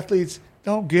today's athletes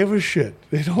don't give a shit.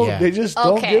 They don't. Yeah. They just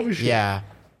don't give a shit. Yeah.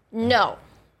 No.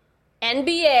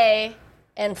 NBA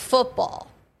and football.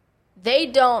 They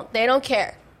don't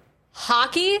care.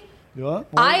 Hockey, Yeah, well,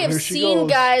 I have here she seen goes.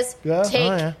 guys Yeah.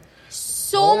 take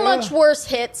so much worse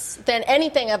hits than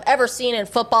anything I've ever seen in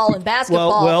football and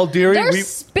basketball. Well, dearie, they're we-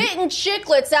 spitting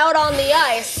chiclets out on the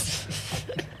ice,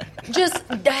 just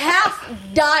half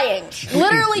dying,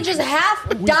 literally just half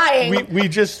dying. We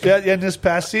just in this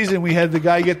past season we had the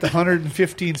guy get the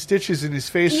 115 stitches in his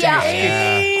face from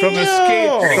the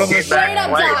skate Straight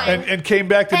up dying. and came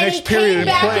back the And next he came period and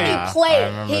back played. and he I played.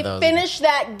 remember He those. finished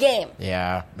that game.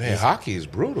 Yeah. Man, hockey is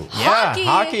brutal.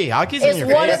 Hockey's in is your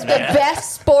one face, of the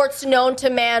best sports known to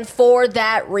man for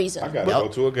that reason. I got to go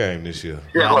to a game this year.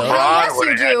 Yeah, Hell LeBron yes, would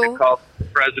you have had do. to call the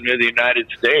president of the United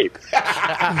States.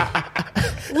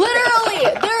 Literally,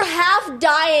 they're half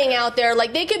dying out there.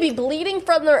 Like, they could be bleeding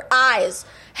from their eyes,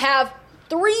 have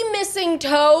 3 missing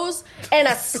toes, and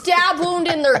a stab wound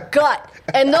in their gut.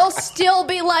 And they'll still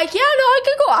be like, yeah, no, I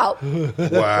could go out.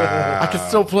 Wow. I can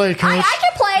still play, coach. I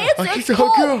can play. It's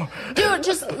cool. Dude,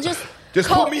 Just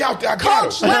put me out there. I got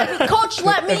Coach, it. Coach,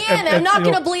 let me in. I'm not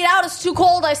going to bleed out. It's too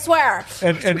cold, I swear.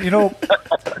 And you know,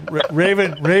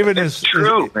 Raven is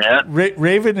True, man.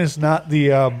 Raven is not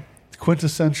the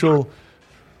quintessential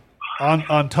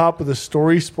on top of the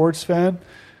story sports fan,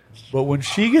 but when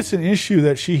she gets an issue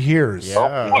that she hears,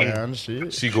 man,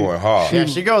 she going hard.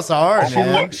 she goes hard,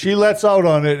 man. she lets out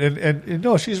on it, and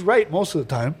no, she's right most of the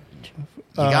time.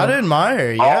 You gotta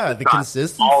admire, the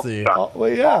consistency. Well,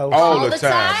 yeah, All the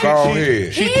time. Go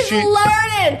ahead. He's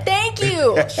learning. Thank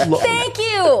you. Thank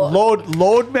you.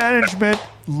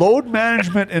 load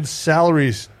management, and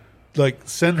salaries like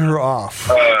send her off.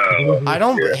 I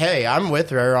don't. Hey, I'm with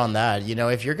her on that. You know,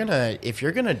 if you're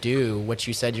gonna do what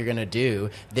you said you're gonna do,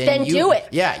 then you do it.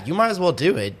 Yeah, you might as well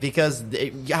do it because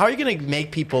how are you gonna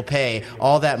make people pay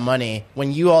all that money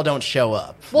when you all don't show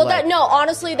up? Well,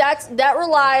 honestly, that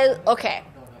relies. Okay,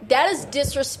 that is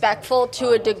disrespectful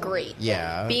to a degree.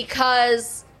 Yeah.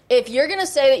 Because if you're going to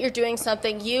say that you're doing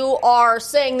something, you are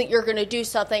saying that you're going to do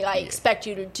something. I expect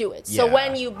you to do it. So Yeah.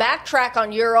 when you backtrack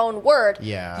on your own word,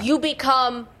 Yeah. you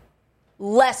become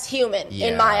less human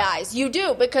in my eyes. You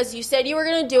do, because you said you were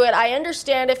going to do it. I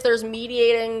understand if there's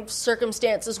mediating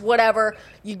circumstances, whatever,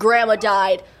 your grandma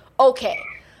died, okay.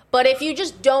 But if you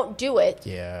just don't do it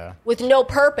Yeah. with no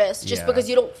purpose, just Yeah. because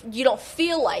you don't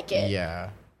feel like it, Yeah.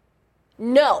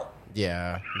 no,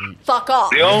 Yeah. fuck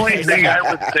off. The only thing I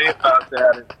would say about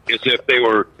that is if they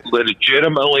were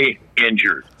legitimately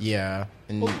injured. Yeah.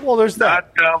 And Well, there's that.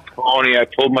 Not phony. I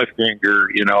pulled my finger.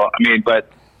 But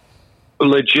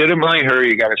legitimately hurt.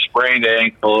 You got a sprained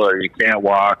ankle, or you can't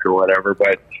walk, or whatever.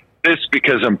 But this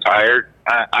because I'm tired.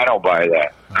 I don't buy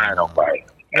that. I don't buy it.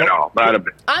 Not a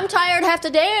bit. I'm tired half the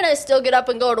day and I still get up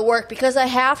and go to work because I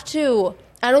have to.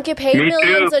 I don't get paid Me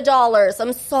millions too. of dollars.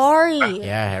 I'm sorry.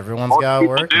 yeah, everyone's got to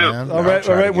work, do. man. All right,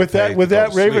 trying to get With that, paid with to go that,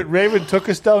 to sleep. Raven took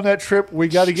us down that trip. We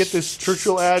got to get this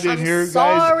Churchill ad in I'm here,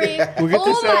 sorry. guys. We'll get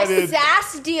this Oh, my ad in.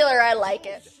 sass dealer. I like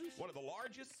it. One of the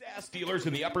largest SAS dealers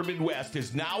in the upper Midwest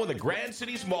is now in the Grand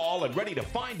Cities Mall and ready to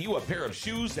find you a pair of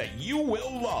shoes that you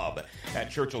will love. At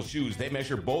Churchill Shoes, they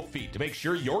measure both feet to make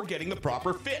sure you're getting the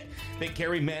proper fit. They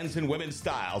carry men's and women's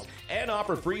styles and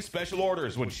offer free special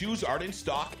orders when shoes aren't in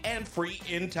stock and free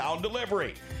in-town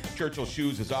delivery. Churchill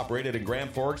Shoes has operated in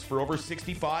Grand Forks for over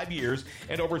 65 years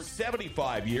and over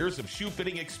 75 years of shoe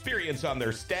fitting experience on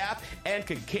their staff and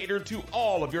can cater to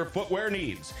all of your footwear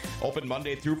needs. Open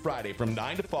Monday through Friday from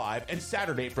 9 to 5 and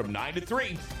Saturday from 9 to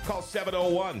 3. Call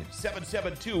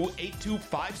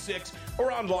 701-772-8256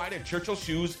 or online at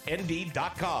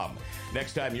churchillshoesnd.com.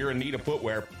 Next time you're in need of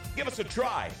footwear, give us a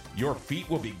try. Your feet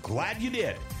will be glad you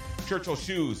did. Churchill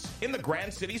Shoes in the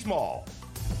Grand Cities Mall.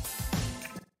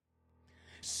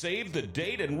 Save the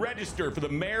date and register for the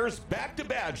Mayor's Back to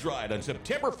Badge Ride on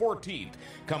September 14th.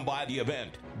 Come by the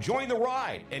event, join the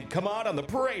ride, and come out on the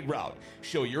parade route.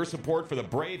 Show your support for the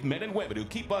brave men and women who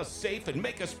keep us safe and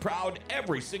make us proud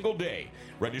every single day.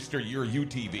 Register your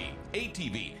UTV,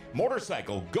 ATV,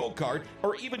 motorcycle, go-kart,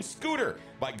 or even scooter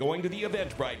by going to the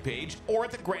Eventbrite page or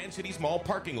at the Grand Cities Mall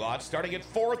parking lot starting at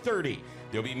 4:30.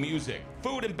 There'll be music,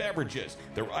 food and beverages.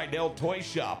 The Rydell Toy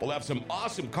Shop will have some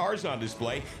awesome cars on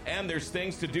display, and there's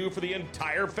things to do for the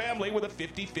entire family with a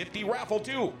 50-50 raffle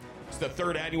too. It's the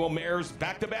 3rd annual Mayor's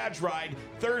Back to Badge Ride,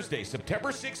 Thursday,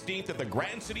 September 16th at the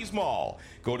Grand Cities Mall.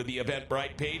 Go to the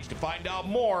Eventbrite page to find out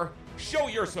more. Show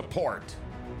your support.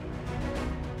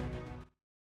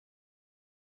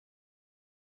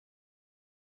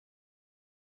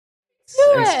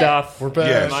 And stuff. We're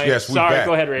back. Yes, we Sorry, back.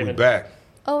 go ahead, We Raven. back.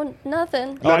 Oh,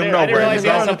 nothing. No, I didn't, know, realize you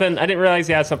had Brandon. something. I didn't realize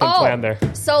you had something planned there.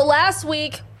 So last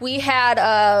week we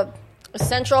had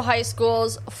Central High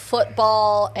School's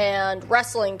football and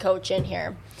wrestling coach in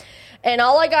here. And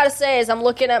all I got to say is I'm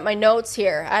looking at my notes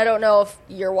here. I don't know if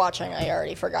you're watching. I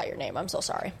already forgot your name. I'm so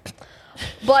sorry.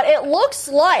 But it looks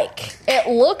like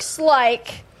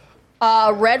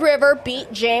Red River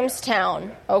beat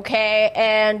Jamestown, okay?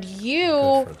 And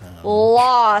you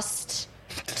lost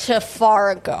to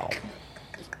Fargo.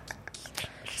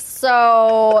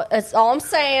 So that's all I'm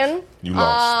saying. You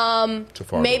lost to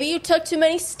Fargo. Maybe you took too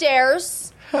many stairs.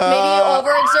 Maybe you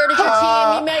overexerted your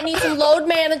team. You might need some load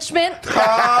management.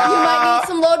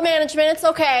 It's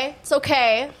okay. It's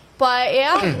okay. But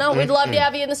yeah, no, we'd love to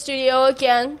have you in the studio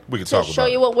again. We can to talk show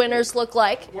about you it. what winners look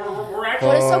like. We're actually,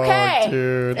 But it's okay.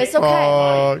 dude. It's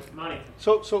okay. Money.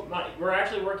 So Money. We're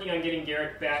actually working on getting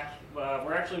Garrett back.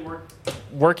 We're actually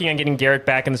working on getting Garrett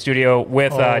back in the studio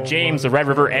with James, the Red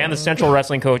River, and the Central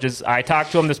Wrestling coaches. I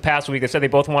talked to them this past week. They said they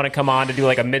both want to come on to do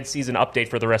like a mid-season update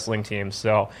for the wrestling team.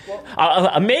 So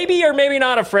maybe or maybe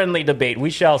not a friendly debate. We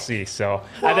shall see. So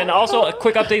and then also a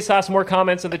quick update. Saw some more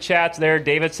comments in the chats there.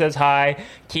 David says hi.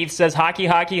 Keith says hockey,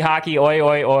 hockey, hockey, oi,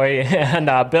 oi, oi. And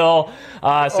Bill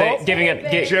giving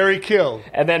it. Jerry Kill.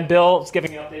 And then Bill's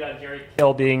giving an update on Jerry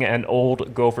Kill being an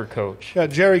old Gopher coach. Yeah,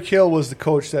 Jerry Kill was the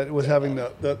coach that was having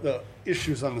the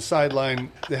issues on the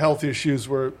sideline, the health issues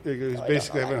where he was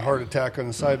basically having a heart attack on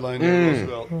the sideline at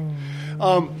Roosevelt.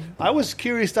 I was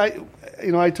curious.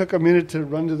 I took a minute to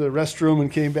run to the restroom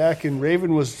and came back, and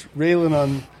Raven was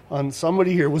railing on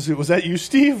somebody here. Was that you,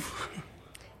 Steve?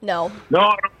 No. No,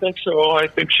 I don't think so. I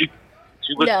think she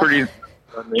was No. pretty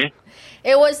on me.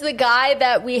 It was the guy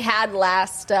that we had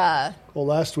last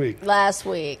Last week.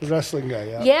 week. The wrestling guy,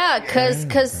 yeah. Yeah,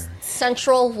 because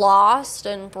Central lost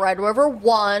and Red River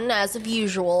won as of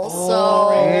usual.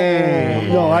 So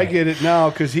No, I get it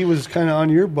now because he was kind of on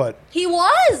your butt. he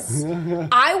was.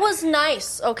 I was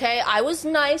nice, okay? I was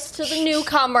nice to the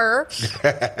newcomer,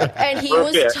 and he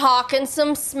was Okay. talking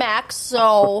some smack.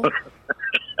 So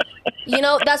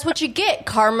That's what you get.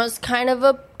 Karma's kind of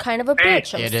a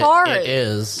bitch. I'm It sorry. It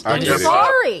is. I'm It is.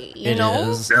 sorry. It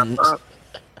is.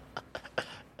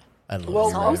 I love Well,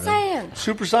 That's all I'm Raven. saying.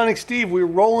 Supersonic Steve, we're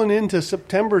rolling into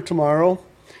September tomorrow,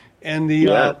 and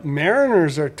the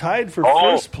Mariners are tied for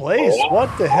first place.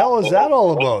 What the hell is that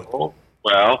all about?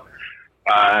 Well,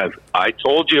 I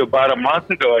told you about a month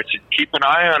ago I should keep an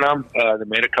eye on them. They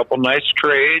made a couple nice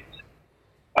trades,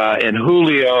 and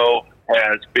Julio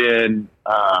has been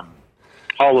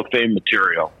Hall of Fame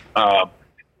material.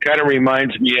 Kind of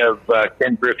reminds me of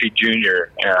Ken Griffey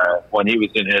Jr. When he was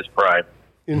in his prime.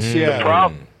 In Seattle. The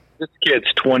problem, this kid's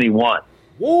 21.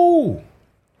 Woo!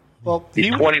 Well,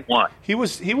 He's 21. He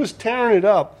was tearing it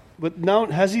up, but now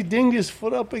has he dinged his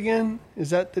foot up again?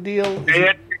 Is that the deal? He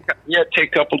had to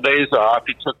take a couple days off.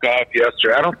 He took off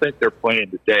yesterday. I don't think they're playing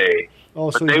today.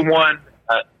 Oh, but so they won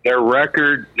their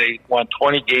record. They won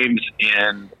 20 games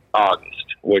in August,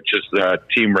 which is the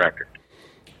team record.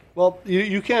 Well,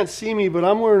 you can't see me, but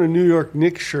I'm wearing a New York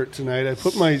Knicks shirt tonight. I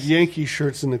put my Yankee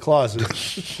shirts in the closet.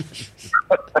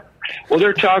 Well,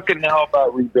 they're talking now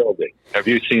about rebuilding. Have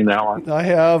you seen that one? I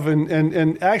have,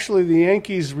 and actually the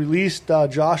Yankees released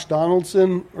Josh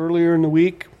Donaldson earlier in the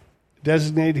week,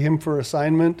 designated him for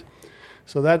assignment.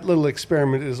 So that little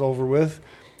experiment is over with.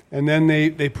 And then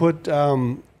they put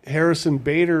Harrison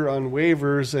Bader on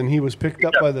waivers, and he was picked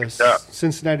up by the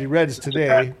Cincinnati Reds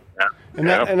today. And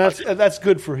that's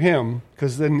good for him,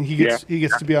 because then he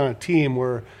gets to be on a team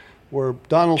where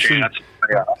Donaldson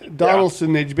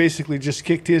they basically just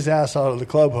kicked his ass out of the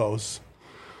clubhouse.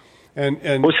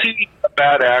 And was he a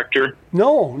bad actor?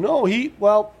 No, he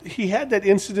had that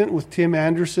incident with Tim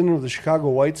Anderson of the Chicago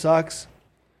White Sox.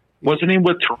 Wasn't he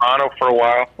with Toronto for a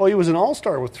while? Well, he was an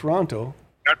all-star with Toronto.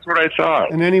 That's what I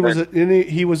thought. And then he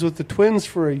was with the Twins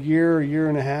for a year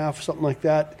and a half, something like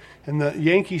that. And the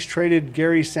Yankees traded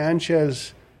Gary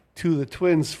Sanchez to the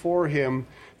Twins for him,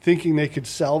 thinking they could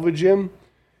salvage him,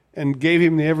 and gave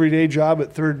him the everyday job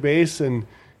at third base. And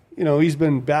he's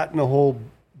been batting a whole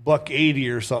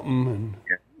 $180 or something,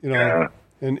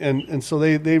 and so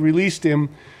they released him.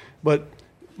 But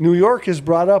New York has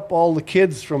brought up all the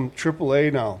kids from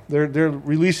AAA now. They're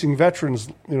releasing veterans,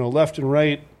 left and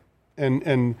right,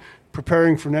 and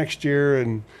preparing for next year.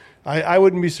 And I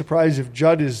wouldn't be surprised if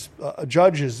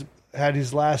Judge has had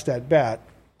his last at bat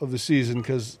of the season,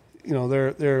 because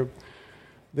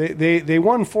they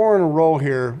won 4 in a row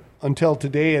here until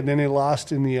today, and then they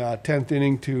lost in the 10th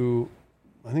inning to,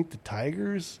 I think, the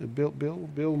Tigers.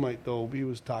 Bill might know. He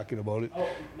was talking about it. Oh,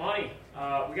 Monty,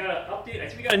 we got an update. I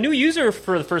think we got a new user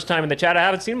for the first time in the chat. I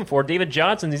haven't seen him before. David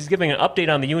Johnson. He's giving an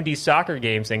update on the UND soccer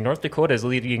game, saying North Dakota is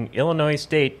leading Illinois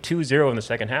State 2-0 in the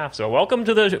second half. So welcome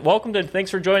to.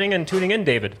 Thanks for joining and tuning in,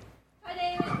 David. Hi,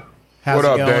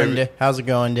 David. How's it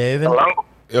going, David? Hello?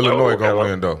 Illinois going to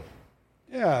win, though.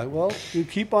 Yeah, well, you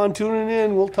keep on tuning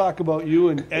in. We'll talk about you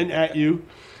and at you.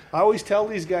 I always tell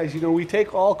these guys, we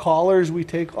take all callers, we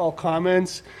take all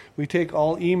comments, we take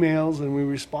all emails, and we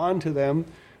respond to them.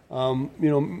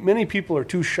 Many people are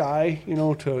too shy,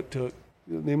 to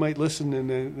they might listen and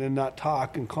then not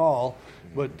talk and call.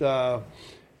 But, I'm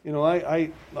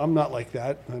not like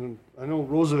that. I know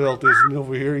Roosevelt isn't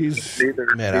over here.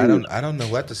 Man, I don't know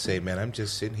what to say, man. I'm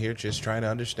just sitting here just trying to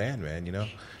understand, man,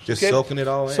 soaking it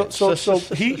all in. So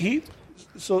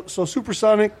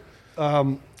Supersonic,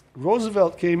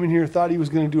 Roosevelt came in here, thought he was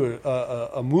going to do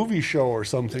a movie show or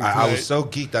something. I was so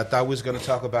geeked. I thought we was going to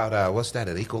talk about what's that?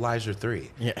 An Equalizer 3.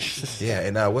 Yeah. Yeah,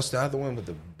 and what's the other one with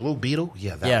the Blue Beetle?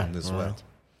 Yeah, that one as well.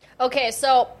 Okay,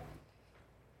 so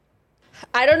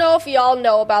I don't know if y'all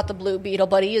know about the Blue Beetle,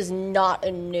 but he is not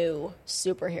a new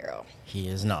superhero. He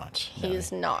is not. He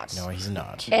is not. No, he's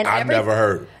not. And I've never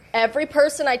heard. Every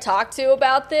person I talk to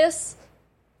about this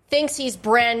thinks he's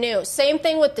brand new. Same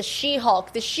thing with the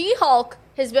She-Hulk. The She-Hulk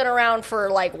has been around for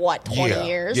 20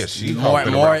 years. Yeah, She-Hulk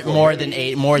more than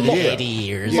 80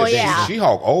 years. Well, yeah.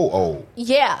 She-Hulk, old.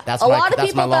 Yeah, that's a lot of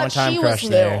people my thought she was crush new.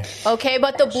 there. Okay,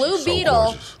 but the Blue so Beetle.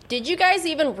 gorgeous. Did you guys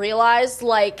even realize,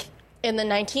 in the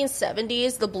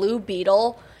 1970s, the Blue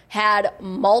Beetle had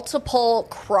multiple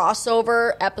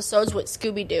crossover episodes with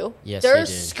Scooby-Doo? Yes, There's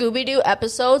he did. Scooby-Doo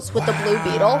episodes with the Blue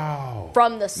Beetle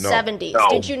from the 70s.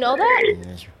 Did you know that?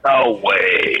 No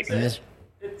way.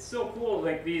 It's so cool.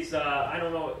 These, I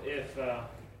don't know if,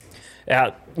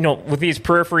 with these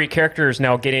periphery characters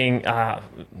now getting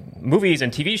movies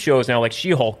and TV shows now, like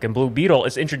She-Hulk and Blue Beetle,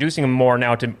 it's introducing them more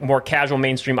now to more casual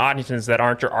mainstream audiences that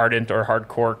aren't your ardent or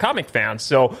hardcore comic fans.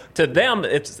 So to them,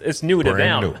 it's new to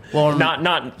them. New. Well,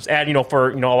 not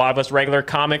for a lot of us regular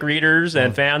comic readers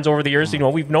and fans over the years.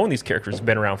 We've known these characters have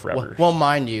been around forever. Well,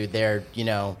 mind you, they're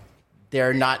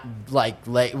they're not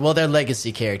they're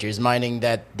legacy characters, meaning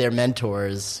that their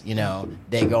mentors,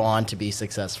 they go on to be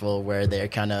successful, where they're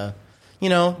kind of,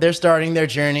 they're starting their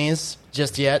journeys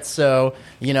just yet. So,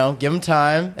 give them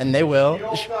time, and they will. You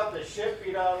don't got the shit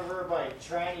beat out of her by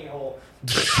tranny hole.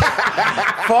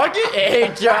 Fucking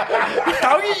A, John.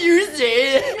 How can you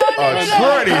say it?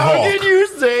 Tranny How hole. can you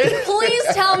say it? Please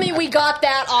tell me we got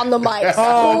that on the mic.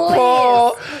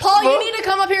 Oh, Paul, you need to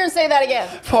come up here and say that again.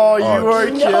 Paul, you are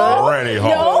No. Tranny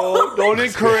hole. No. Don't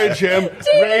encourage him.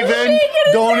 Raven,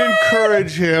 don't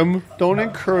encourage him. Don't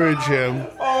encourage him.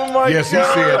 Oh my Yes, he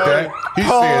God. said that. He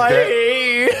Paul, said I that.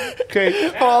 hate you.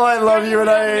 Okay. Paul, I love you, and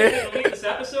I hate you. Leave this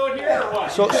episode here or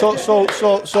what? So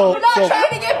We're not trying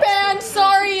to get banned.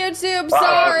 Sorry, YouTube.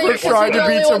 Sorry. We're Because trying you're to the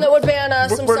beat only some- one that would ban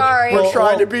us. I'm We're sorry.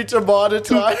 trying to be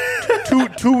demonetized.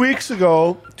 two weeks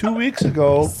ago,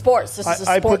 Sports. This is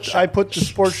a sports show. I put the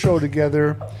sports show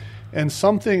together, and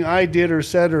something I did or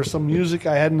said or some music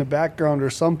I had in the background or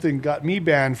something got me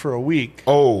banned for a week.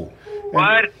 Oh,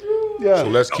 What? Yeah. so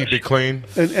let's keep it clean.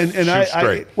 And Shoot I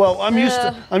straight. I'm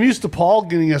used to Paul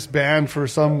getting us banned for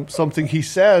something he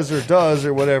says or does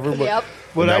or whatever. But Yep.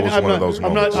 but That was one of those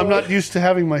moments. I'm not used to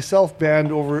having myself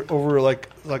banned over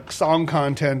like song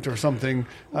content or something.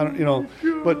 I don't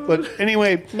But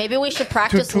anyway, Maybe we should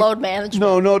practice to- load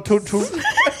management. no.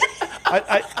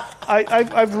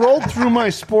 I've rolled through my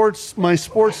sports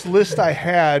list I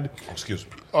had. Excuse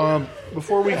me.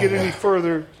 Before we get any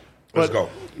further, Let's but go.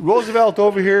 Roosevelt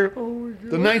over here,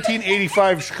 the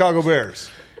 1985 Chicago Bears.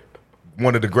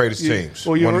 One of the greatest teams.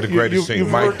 well, you One of heard- the greatest you- teams.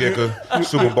 you've Mike heard- Dicker,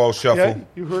 Super Bowl Shuffle. Yeah,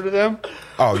 you heard of them?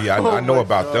 Oh, yeah, I know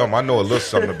about them. I know a little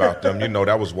something about them.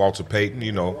 That was Walter Payton,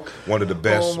 one of the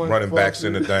best running backs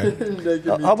in the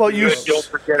thing. How about you, Good. Don't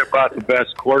forget about the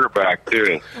best quarterback,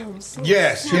 too.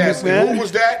 Yes. McMahon? Who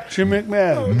was that? Jim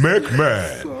McMahon?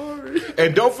 McMahon.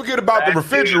 And don't forget about the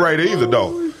refrigerator either,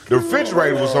 though. The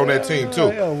refrigerator was on that team, too.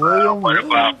 Yeah, William. What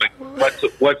about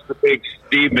what's the big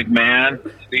Steve McMahon?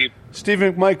 Steve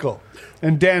McMichael.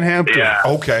 And Dan Hampton. Yeah.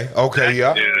 Okay,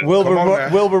 yeah. Dude. Wilbur, Come on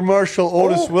now. Wilbur Marshall,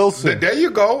 Otis Oh, Wilson. There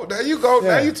you go. Now you're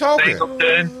talking.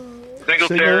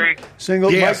 Singletary.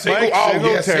 Single, Yeah, Mike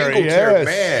Singletary. Singletary, Yes.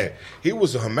 man. He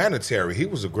was a humanitarian. He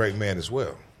was a great man as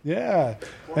well. Yeah.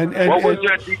 And What was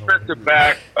that defensive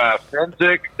back,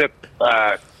 Fenzik,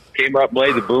 that came up and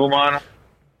laid the boom on him?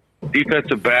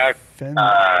 Defensive back,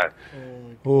 Fenzik,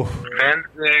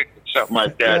 something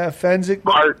like that. Yeah, Fenzik.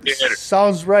 Art did.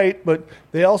 Sounds right, but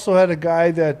they also had a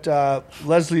guy that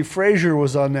Leslie Frazier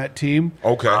was on that team.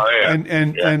 Okay. Oh, yeah.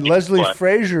 And he Leslie played.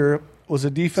 Frazier was a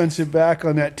defensive back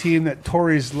on that team that tore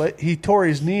his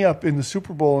knee up in the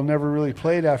Super Bowl and never really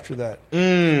played after that.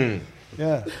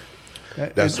 Yeah.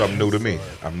 That's something new to me.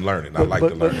 I'm learning. I like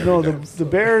to learn every no, day. the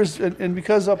Bears, and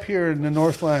because up here in the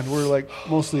Northland we're like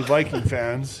mostly Viking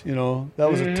fans, that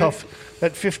was a tough.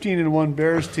 That 15-1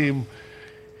 Bears team.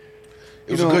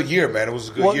 It was a good year, man. It was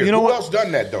a good year. Who else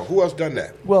done that, though? Who else done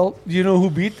that? Well, you know who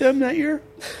beat them that year?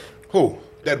 Who?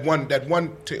 That one.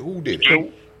 Who did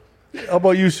it? How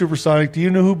about you, Supersonic? Do you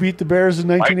know who beat the Bears in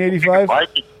 1985?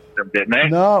 Vikings, didn't they?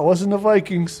 No, it wasn't the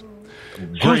Vikings.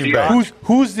 Green Bay.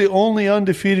 Who's the only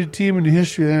undefeated team in the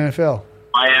history of the NFL?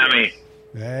 Miami.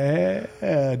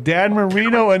 Yeah, Dan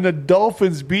Marino and the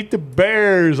Dolphins beat the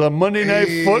Bears on Monday Night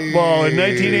Football in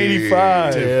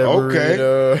 1985 Okay.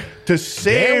 to Dan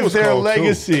save was their cold, too.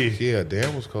 legacy. Yeah,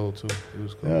 Dan was cold, too. He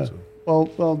was cold, Yeah. too. Well,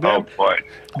 Oh, boy.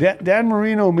 Dan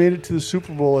Marino made it to the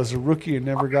Super Bowl as a rookie and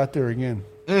never got there again.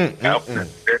 No.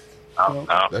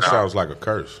 That sounds like a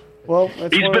curse. Well,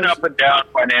 that's He's one been of up and down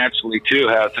financially, too,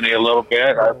 hasn't he, a little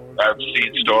bit? I've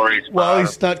seen stories. Well, about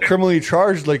he's it. not criminally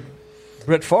charged like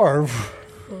Brett Favre.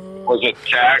 Was it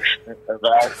tax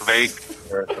evade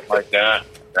or something like that?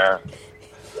 Yeah.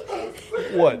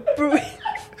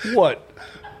 What?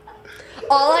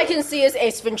 All I can see is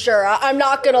Ace Ventura. I'm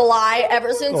not gonna lie.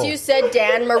 Ever since you said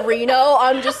Dan Marino,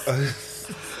 I'm just.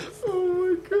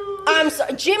 I'm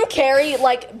sorry. Jim Carrey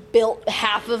built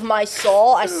half of my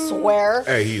soul. I swear.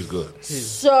 Hey, he's good.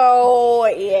 So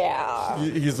yeah.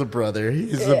 He's a brother.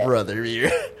 He's a brother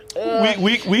here.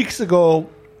 Weeks ago,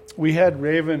 we had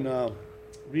Raven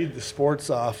read the sports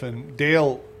off, and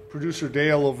producer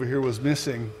Dale over here was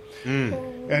missing,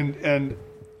 and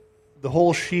the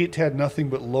whole sheet had nothing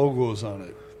but logos on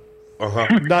it.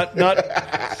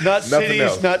 Not cities,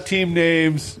 else. not team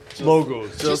names,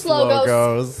 logos. Just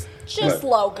logos. Just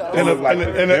logos.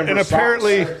 And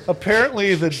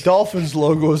apparently the Dolphins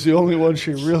logo is the only one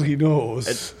she really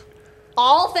knows.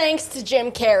 All thanks to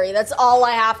Jim Carrey. That's all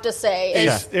I have to say.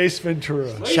 Ace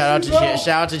Ventura. Shout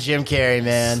out to Jim Carrey,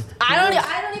 man. I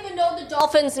don't even know the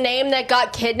Dolphins' name that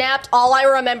got kidnapped, all I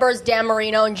remember is Dan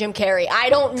Marino and Jim Carrey. I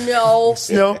don't know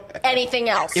anything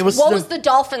else. What was the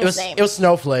Dolphins' name? It was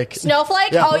Snowflake.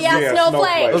 Snowflake? Yeah. Oh, yeah,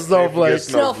 Snowflake. It was Snowflake.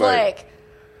 Snowflake.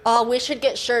 Oh, we should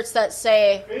get shirts that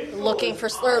say "looking for"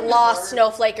 or "lost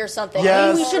Snowflake" or something.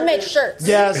 Yes. We should make shirts.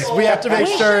 Yes, we have to make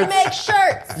shirts. We should make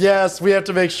shirts. Yes, we have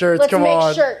to make shirts. Let's Come make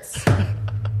on. shirts.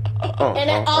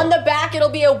 And on the back, it'll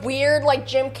be a weird, like,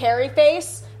 Jim Carrey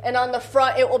face. And on the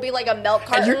front, it will be like a milk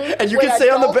carton and you with can a say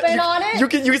on the dolphin on it. you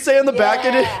can say on the back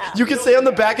of it. You can say on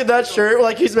the back of that shirt,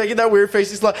 like he's making that weird face.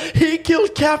 He's like, he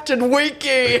killed Captain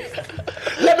Winky.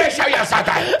 Let me show you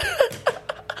something.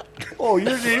 Oh,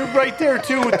 you're right there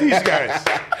too with these guys.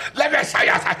 Let me show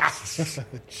you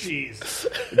something. Jeez.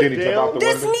 Then he jump out the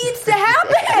This window. needs to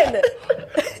happen.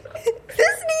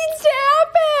 This needs to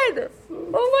happen.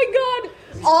 Oh my God.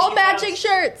 All matching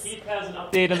shirts. Keith has an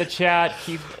update in the chat.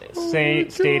 Keith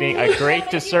stating a great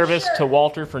disservice to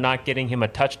Walter for not getting him a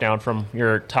touchdown from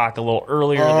your talk a little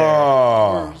earlier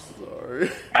Oh. there.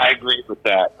 I agree with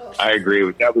that. I agree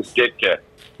with that. Was Ditka.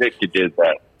 Ditka did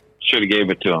that. Should have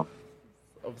gave it to him.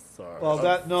 I'm sorry.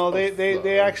 Well,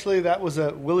 they actually, that was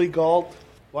a Willie Galt,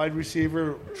 wide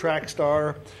receiver, track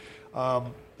star,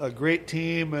 a great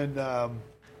team, and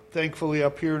thankfully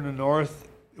up here in the north,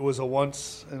 it was a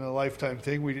once-in-a-lifetime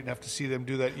thing. We didn't have to see them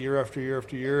do that year after year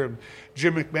after year. And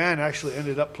Jim McMahon actually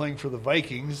ended up playing for the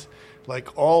Vikings,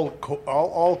 like all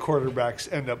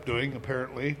quarterbacks end up doing,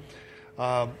 apparently.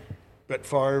 Brett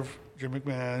Favre, Jim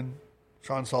McMahon,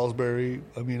 Sean Salisbury.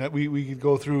 I mean, we could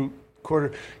go through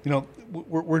quarter. You know,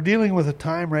 we're dealing with a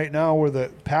time right now where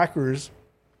the Packers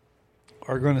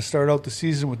are going to start out the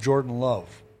season with Jordan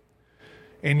Love,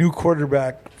 a new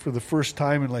quarterback for the first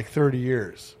time in like 30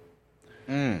 years.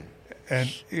 And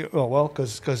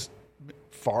because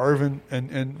Favre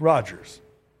and Rodgers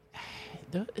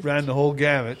ran the whole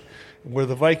gamut, where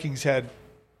the Vikings had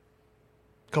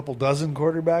a couple dozen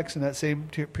quarterbacks in that same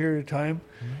period of time,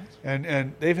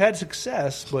 and they've had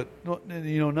success, but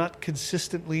not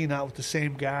consistently, not with the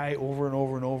same guy over and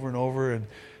over and over and over. And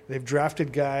they've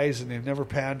drafted guys and they've never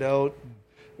panned out.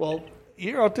 Well,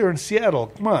 you're out there in Seattle.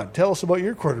 Come on, tell us about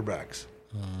your quarterbacks.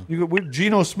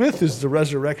 Geno Smith is the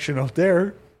resurrection out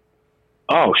there.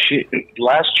 Oh, shit.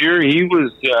 Last year, he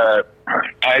was,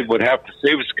 I would have to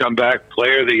say, was comeback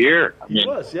player of the year. I mean, He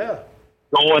was, yeah.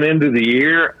 going into the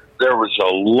year, there was a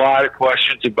lot of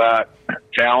questions about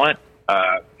talent,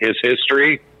 his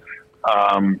history.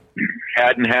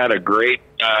 Hadn't had a great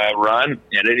run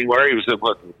in anywhere. He was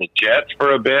with the Jets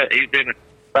for a bit. He's been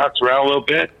bounced around a little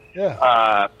bit.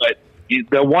 Yeah. But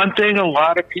the one thing a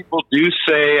lot of people do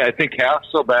say, I think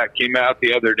Hasselbeck came out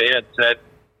the other day and said,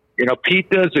 Pete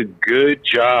does a good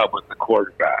job with the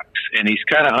quarterbacks, and he's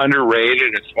kind of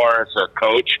underrated as far as a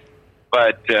coach.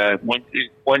 But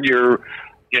when your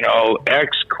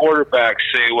ex-quarterbacks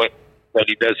say that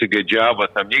he does a good job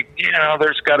with them,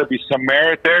 there's got to be some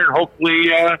merit there, and hopefully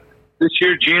this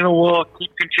year Geno will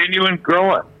keep continuing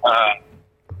growing. I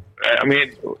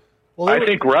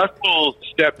think Russell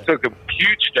took a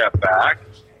huge step back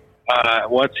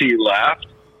once he left,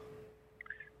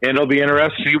 and it'll be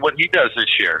interesting to see what he does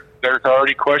this year. There's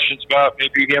already questions about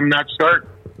maybe him not starting.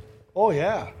 Oh,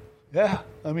 yeah. Yeah.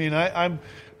 I mean, I'm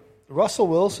Russell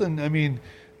Wilson. I mean,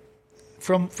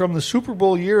 from the Super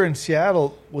Bowl year in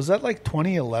Seattle, was that like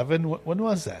 2011? When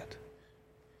was that?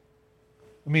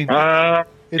 I mean,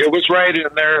 it was right in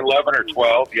there, 11 or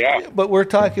 12, yeah. But we're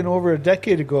talking over a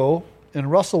decade ago, and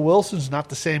Russell Wilson's not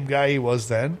the same guy he was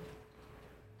then.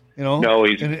 No,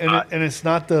 he's not. And it's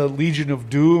not the Legion of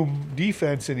Doom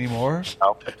defense anymore.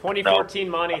 No. 2014,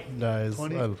 Monty. Nice.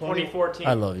 2014.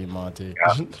 I love you, Monty.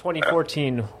 Yeah.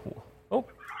 2014. Oh.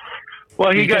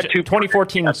 Well, he got two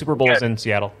 2014 Super Bowls in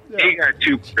Seattle. He got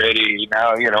too pretty.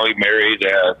 Now, he married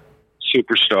a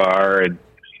superstar, and,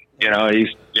 he's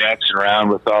dancing around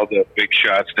with all the big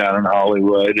shots down in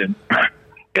Hollywood. And,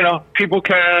 people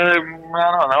kind of,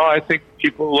 I don't know, I think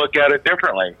people look at it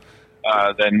differently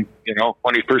than,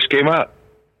 when he first came up.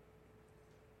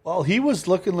 Well, he was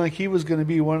looking like he was going to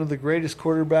be one of the greatest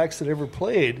quarterbacks that ever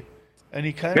played, and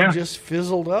he kind of just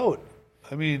fizzled out.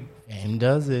 I mean, game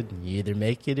does it. You either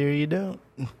make it or you don't.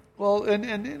 Well, and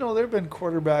there have been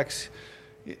quarterbacks,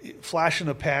 flash in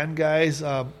the pan guys.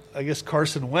 I guess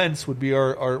Carson Wentz would be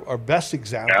our best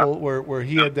example, where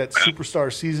he had that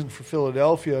superstar season for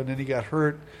Philadelphia, and then he got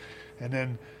hurt, and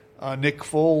then Nick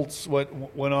Foles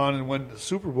went on and won the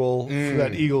Super Bowl for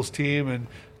that Eagles team, and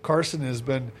Carson has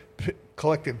been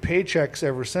collecting paychecks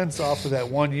ever since off of that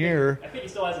 1 year. I think he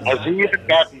still has his Has he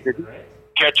even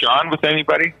catch on with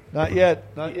anybody? Not yet.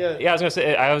 Yeah, I was going to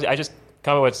say, I just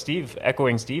Coming with Steve,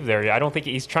 echoing Steve there. I don't think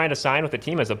he's trying to sign with the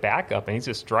team as a backup, and he's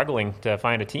just struggling to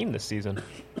find a team this season.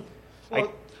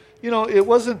 Well, it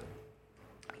wasn't.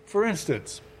 For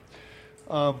instance,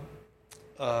 what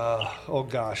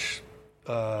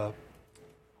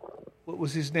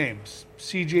was his name?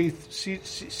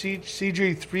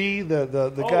 CJ3,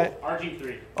 the guy.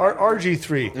 RG3.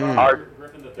 RG3.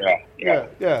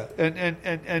 Yeah.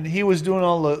 And he was doing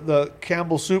all the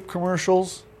Campbell Soup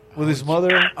commercials with his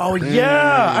mother. Oh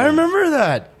yeah, I remember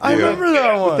that. I remember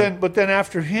that one. But then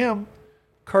after him,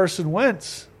 Carson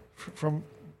Wentz from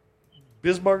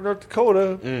Bismarck, North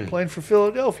Dakota, playing for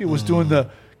Philadelphia, was doing the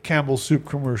Campbell Soup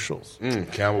commercials.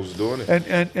 Campbell's doing it,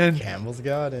 and Campbell's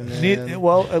got it, man.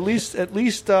 Well, at least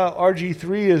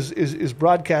RG3 is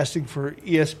broadcasting for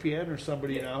ESPN or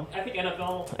somebody now. I think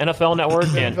NFL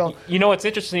Network. And it's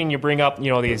interesting you bring up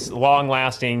these long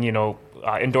lasting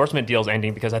endorsement deals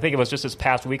ending, because I think it was just this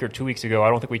past week or 2 weeks ago. I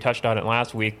don't think we touched on it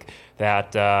last week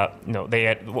that they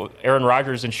had Aaron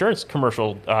Rodgers' insurance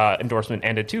commercial endorsement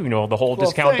ended too. The whole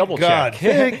discount double check.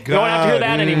 Thank God. Don't have to hear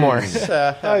that anymore.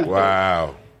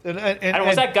 Wow. And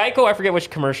was that Geico? I forget which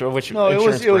commercial, which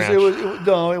insurance it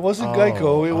wasn't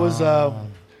Geico. It was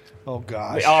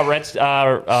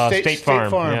State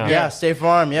Farm. Yeah, State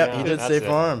Farm. Yep, he did State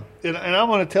Farm. And I'm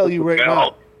going to tell you right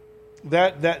now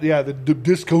the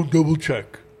discount double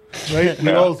check, right?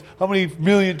 How many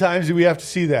million times do we have to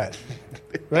see that,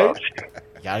 right?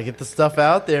 Got to get the stuff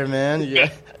out there, man.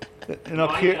 Yeah. And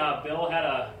up here, Bill had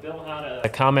a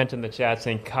comment in the chat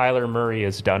saying Kyler Murray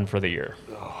is done for the year.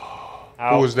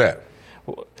 Who was that?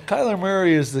 Kyler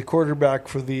Murray is the quarterback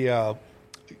for the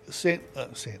St.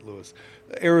 Louis,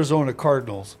 Arizona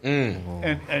Cardinals,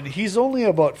 and he's only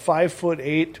about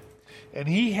 5'8", and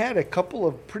he had a couple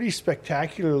of pretty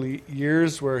spectacular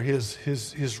years where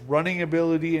his running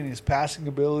ability and his passing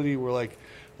ability were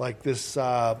like this.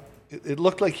 It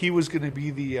looked like he was going to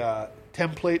be the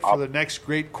template for the next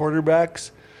great quarterbacks,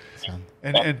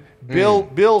 and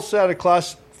Bill sat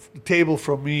across the table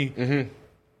from me.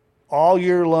 All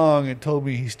year long and told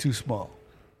me he's too small.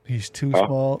 He's too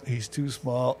small. He's too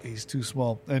small. He's too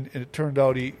small. And it turned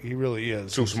out he really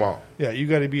is. Too small. Yeah, you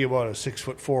got to be about a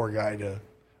 6'4" guy to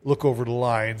look over the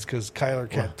lines, because Kyler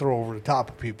can't throw over the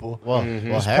top of people.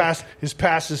 His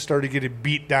passes started getting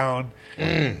beat down.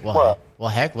 Well,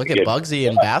 heck, look at Bugsy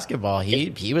in basketball.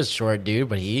 He was short, dude,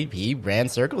 but he ran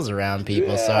circles around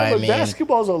people. Yeah, so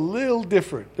basketball's a little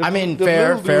different.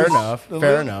 Fair enough.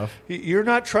 You're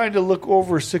not trying to look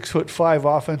over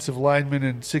 6'5" offensive lineman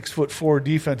and 6'4"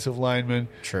 defensive lineman.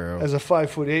 True. As a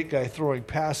 5'8" guy throwing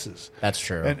passes. That's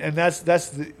true. And that's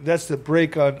the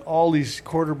break on all these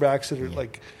quarterbacks that are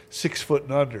like 6 foot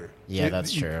and under. Yeah,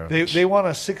 that's true. They want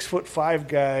a 6'5"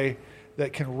 guy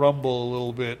that can rumble a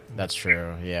little bit. That's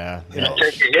true, yeah. Take a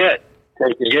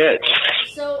hit.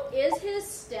 So is his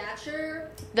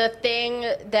stature the thing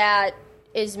that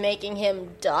is making him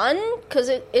done? Because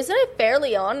isn't it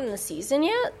fairly on in the season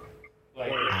yet?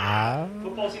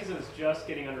 Football season is just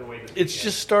getting underway. It's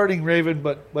just starting, Raven,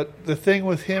 but the thing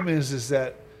with him is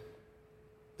that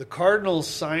the Cardinals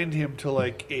signed him to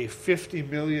like a $50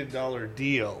 million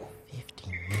deal.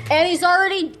 And he's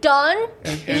already done?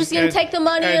 You're just going to take the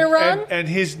money and run? And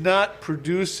he's not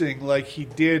producing like he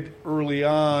did early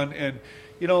on. And,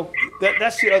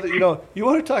 that's the other, you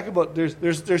want to talk about,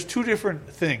 there's two different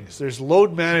things. There's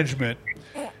load management.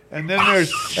 And then there's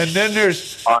instead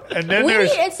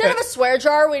of a swear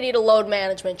jar, we need a load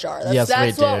management jar.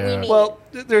 That's what we need. Well,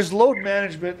 there's load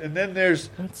management, and then there's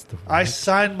I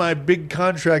signed my big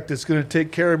contract that's going to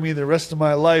take care of me the rest of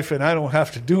my life, and I don't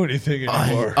have to do anything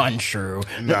anymore. Untrue.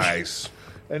 Nice.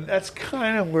 And that's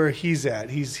kind of where he's at.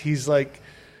 He's like,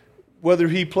 whether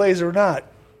he plays or not,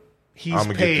 he's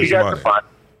paid.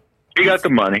 He got the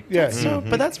money. Yeah,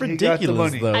 but that's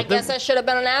ridiculous, though. I guess I should have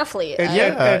been an athlete.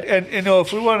 And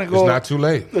if we want to go, it's not too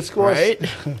late. Let's go. Right?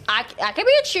 I could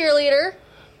be a cheerleader.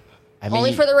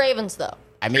 Only for the Ravens, though.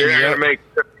 You're going to make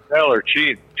 $50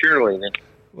 cheerleading.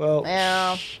 Well,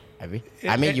 yeah.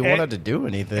 You won't have to do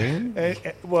anything. I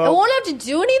won't have to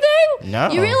do anything? No.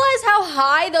 You realize how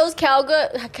high those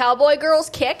cowboy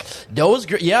girls kick? Those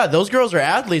girls are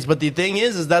athletes, but the thing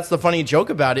is that's the funny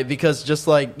joke about it, because just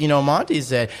like, Monty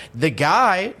said, the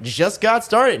guy just got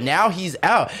started. Now he's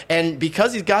out. And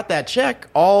because he's got that check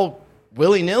all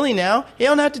willy-nilly now, he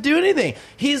don't have to do anything.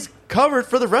 He's covered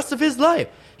for the rest of his life.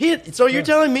 So you're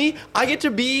telling me I get to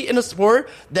be in a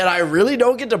sport that I really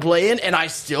don't get to play in, and I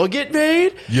still get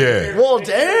paid? Yeah. Well,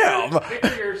 damn.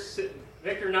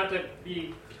 Victor, not to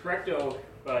be correcto,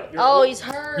 but he's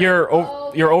hurt. You're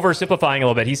oversimplifying a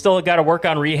little bit. He's still got to work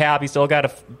on rehab. He's still got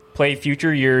to play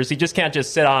future years. He just can't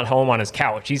just sit on home on his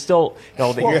couch. He's still,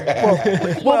 but you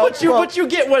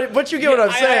get what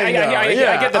I'm saying.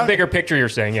 I get the bigger picture you're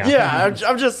saying. Yeah.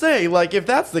 I'm just saying, like, if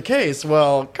that's the case,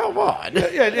 well, come on. I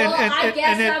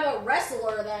guess I'm a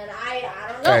wrestler then.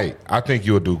 I don't know. Hey, I think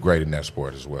you'll do great in that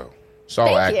sport as well. It's all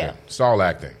Thank acting. you. It's all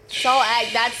acting.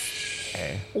 That's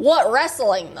what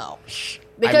wrestling though.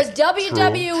 Because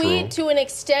WWE, to an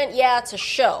extent, it's a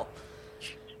show.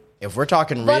 If we're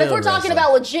talking But if we're talking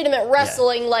about legitimate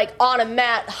wrestling, like on a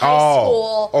mat, high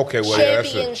school,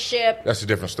 championship, that's a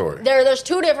different story. There's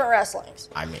two different wrestlings.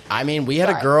 I mean, we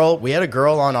had a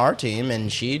girl on our team,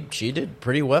 and she did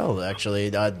pretty well actually.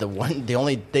 The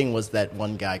only thing was that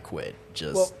one guy quit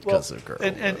just because of girl.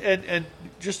 And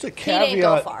just a He didn't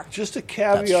go caveat, far.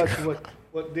 to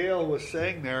what Dale was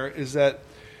saying there is that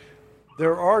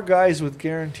there are guys with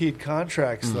guaranteed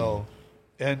contracts though,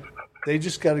 and they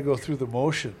just got to go through the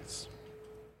motions.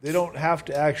 They don't have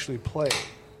to actually play.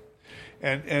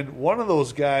 And one of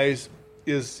those guys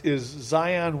is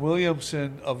Zion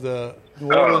Williamson of the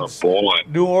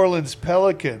New Orleans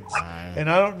Pelicans. And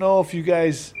I don't know if you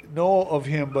guys know of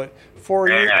him, but 4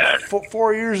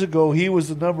 years ago he was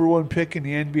the number one pick in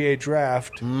the NBA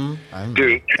draft. Duke.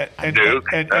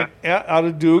 Out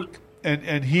of Duke.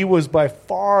 And he was by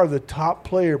far the top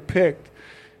player picked.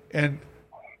 And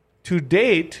to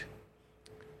date,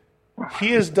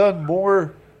 he has done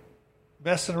more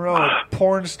messing around with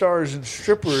porn stars and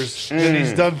strippers than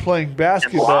he's done playing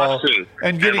basketball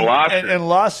and getting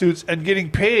lawsuits and getting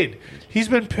paid. He's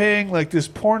been paying like this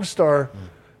porn star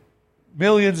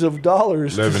millions of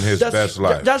dollars. Living his best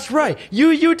life. That's right.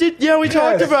 You did. Yeah, we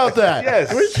talked about that.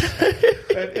 Yes.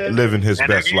 Living his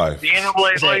best life.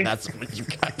 That's what you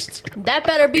guys do. That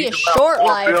better be a short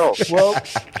life. Well,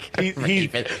 he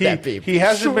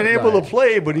hasn't been able to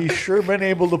play, but he's sure been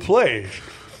able to play.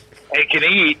 He can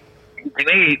eat.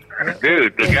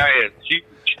 Dude, the guy is huge.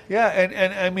 Yeah,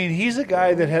 and I mean, he's a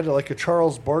guy that had like a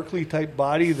Charles Barkley type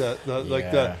body,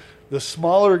 the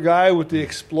smaller guy with the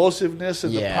explosiveness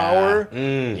and the power.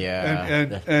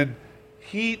 And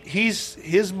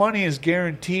his money is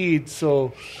guaranteed.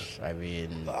 So I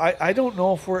mean, I don't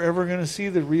know if we're ever going to see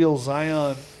the real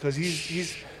Zion because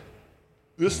he's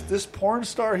this porn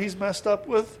star he's messed up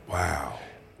with. Wow,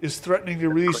 is threatening to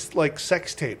release like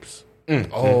sex tapes.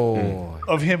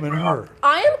 Of him and her.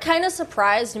 I am kind of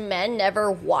surprised men never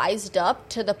wised up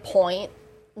to the point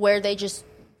where they just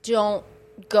don't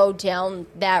go down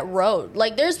that road.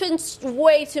 Like, there's been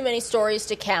way too many stories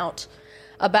to count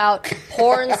about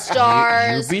porn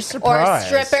stars or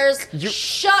strippers.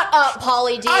 Shut up,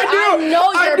 Pauly D. I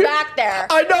know you're back there.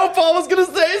 I know Paul was going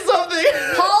to say something.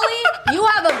 Pauly, you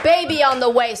have a baby on the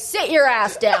way. Sit your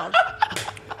ass down.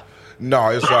 No,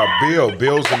 it's Bill.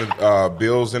 Bill's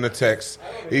in the text.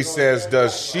 He says,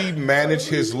 "Does she manage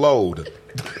his load?"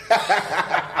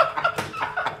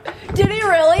 Did he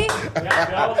really?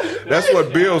 That's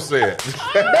what Bill said.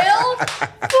 Bill,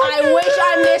 I wish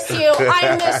I miss you.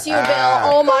 I miss you, Bill.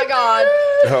 Oh my God.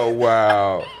 Oh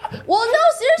wow. Well, no,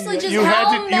 seriously, just you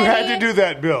had to do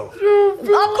that, Bill. Of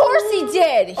course he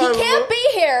did. He can't be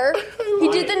here. He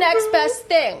did the next best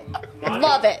thing.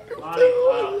 Love it.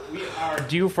 We are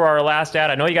due for our last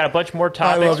ad. I know you got a bunch more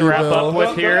topics to wrap up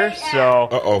with here. So,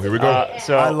 here we go.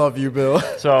 I love you, Bill.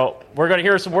 So we're going to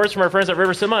hear some words from our friends at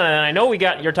River Cinema, and I know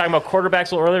you're talking about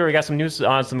quarterbacks a little earlier. We got some news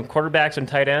on some quarterbacks and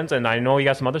tight ends, and I know you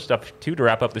got some other stuff too to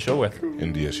wrap up the show with.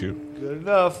 NDSU. Good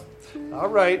enough. All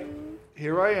right,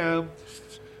 here I am.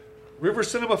 River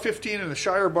Cinema 15 and the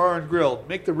Shire Bar and Grill.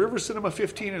 Make the River Cinema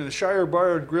 15 and the Shire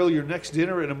Bar and Grill your next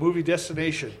dinner and a movie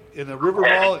destination in the River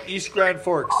Mall in East Grand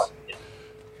Forks.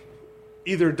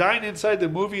 Either dine inside the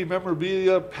movie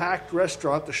memorabilia-packed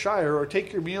restaurant, the Shire, or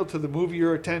take your meal to the movie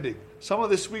you're attending. Some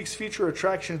of this week's feature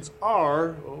attractions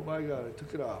are, oh my God, I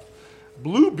took it off.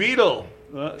 Blue Beetle,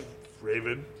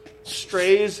 Raven,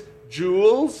 Strays,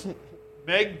 Jewels,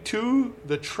 Meg 2,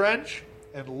 The Trench,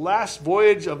 and Last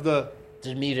Voyage of the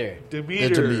Demeter. I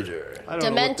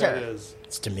don't know what that is.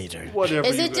 It's Demeter. Whatever.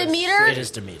 Is it Demeter? It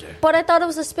is Demeter. But I thought it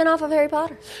was a spin-off of Harry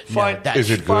Potter. Is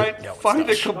it good? Find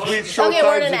a complete show Okay,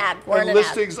 we're in times an ad. and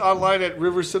listings online at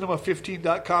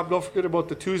rivercinema15.com. Don't forget about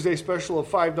the Tuesday special of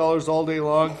 $5 all day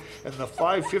long and the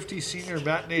 $5.50 senior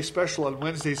matinee special on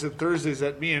Wednesdays and Thursdays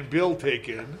that me and Bill take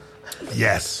in.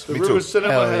 Yes, The me River too.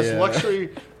 Cinema has luxury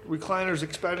recliners,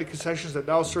 expanded concessions that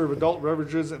now serve adult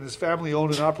beverages, and is family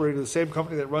owned and operated by the same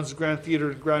company that runs the Grand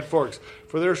Theater in Grand Forks.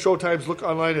 For their showtimes, look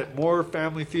online at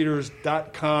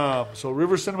morefamilytheaters.com. So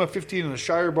River Cinema 15 and the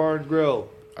Shire Bar and Grill.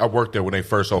 I worked there when they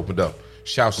first opened up.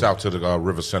 Shouts out to the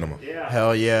River Cinema.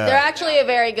 Hell yeah. They're actually a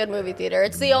very good movie theater.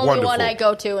 It's the only Wonderful. one I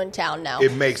go to in town now.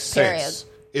 It makes Period. sense.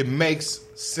 it makes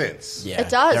sense. Yeah, It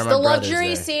does. they're my The brothers luxury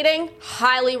there. seating,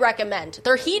 highly recommend.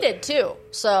 They're heated too,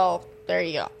 so there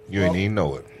you go. You ain't even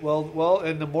know it. Well,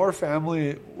 and the Moore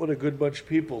family, what a good bunch of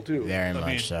people too. Very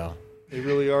much so. They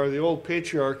really are. The old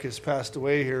patriarch has passed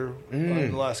away here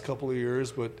in the last couple of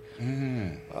years, but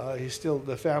he's still,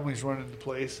 the family's running the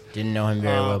place. Didn't know him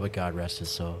very well, but God rest his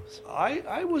soul.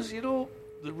 I was, the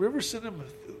River Cinema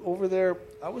over there.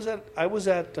 I was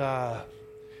at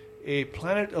a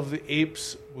Planet of the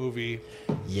Apes movie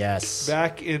Yes.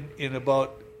 back in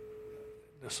about,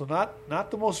 so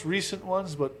not the most recent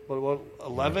ones, but what,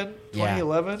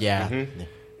 2011? Yeah.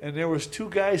 And there was two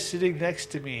guys sitting next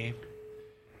to me,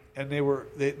 and they were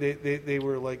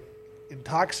like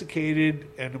intoxicated,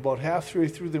 and about halfway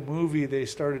through the movie they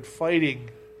started fighting,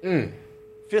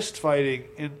 fist fighting,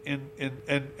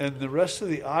 and the rest of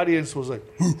the audience was like,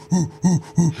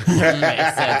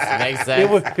 Makes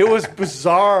sense. it was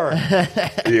bizarre.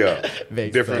 Yeah,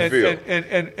 Makes different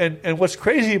and, feel. and what's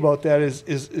crazy about that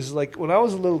is like when I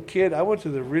was a little kid, I went to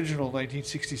the original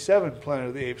 1967 Planet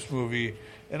of the Apes movie,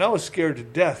 and I was scared to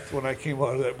death when I came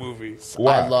out of that movie.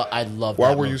 Why? I love Why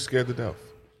that were movie. you scared to death?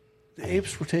 The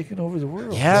apes were taking over the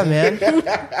world. Yeah, man.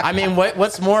 I mean,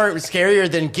 what's more scarier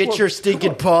than get your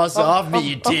stinking paws off me,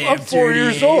 you damn I'm 4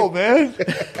 years dirty old, man.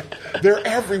 They're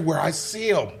everywhere. I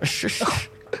see them.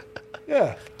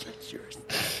 Yeah.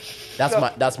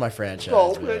 That's my franchise.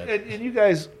 So, man. and you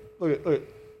guys, look.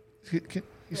 Can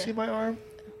you see my arm?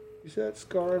 You see that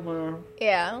scar on my arm?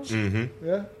 Yeah.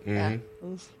 Yeah. Yeah.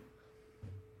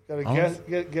 Got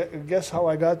to guess how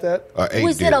I got that?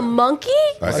 Was it a monkey?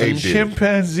 A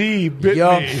chimpanzee bit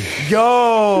me.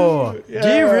 Yo, Yeah. do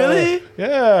you really?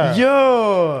 Yeah.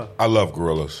 Yo, I love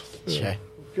gorillas. Check.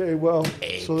 Okay. Well,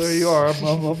 so there you are.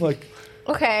 I'm like,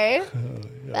 Okay.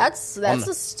 That's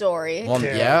a story. Well,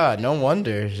 yeah, no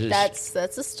wonder. That's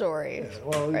a story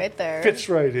well, right there. fits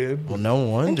right in. well, no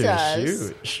wonder.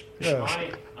 does. Shoot.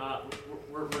 Yeah.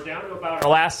 We're down to about our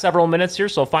last several minutes here,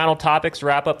 so final topics to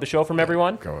wrap up the show from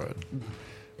everyone. Go ahead.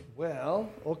 Well,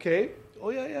 okay. Oh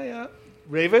yeah.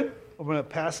 Raven, I'm gonna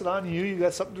pass it on to you. You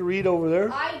got something to read over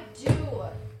there? I do.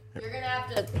 You're gonna have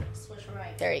to switch my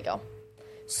mic. There you go.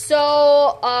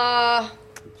 So,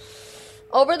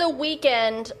 over the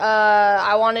weekend,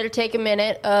 I wanted to take a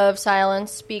minute of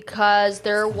silence because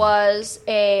there was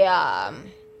an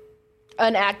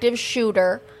active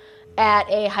shooter at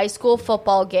a high school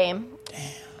football game.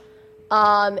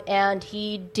 And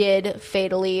he did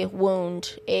fatally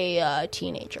wound a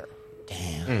teenager.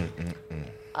 Damn.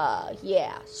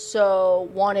 Yeah. So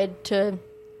wanted to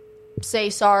say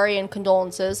sorry and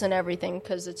condolences and everything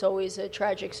because it's always a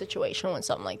tragic situation when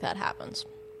something like that happens.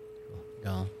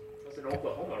 No. That's in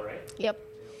Oklahoma, right? Yep.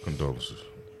 Condolences.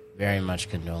 Very much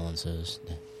condolences.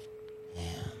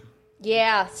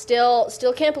 Yeah. Still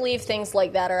can't believe things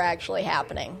like that are actually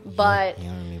happening. But You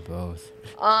and me both.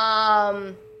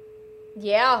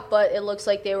 yeah. But it looks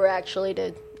like they were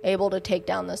actually able to take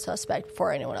down the suspect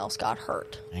before anyone else got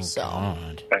hurt. Thank so,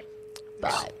 God.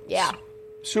 but yeah.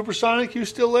 Supersonic, you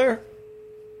still there?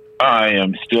 I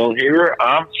am still here.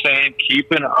 I'm saying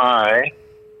keep an eye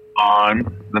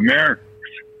on the Mariners.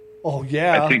 Oh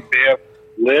yeah. I think they have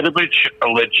a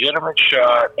legitimate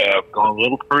shot of going a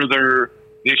little further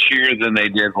this year than they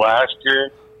did last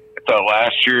year. I thought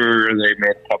last year they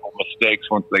made a couple mistakes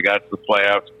once they got to the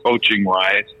playoffs,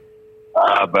 coaching-wise.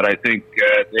 But I think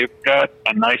they've got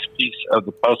a nice piece of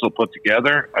the puzzle put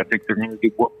together. I think they're going to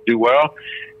do well.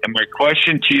 And my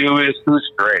question to you is, who's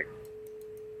Drake?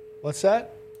 What's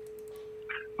that?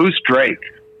 Who's Drake?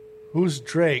 Who's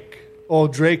Drake? Oh,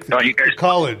 Drake, No, you guys- the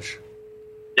college.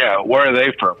 Yeah, where are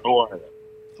they from? Who are they?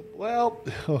 Well,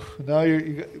 now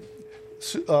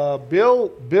Bill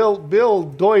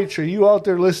Deutsch, are you out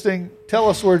there listening? Tell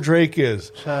us where Drake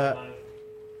is.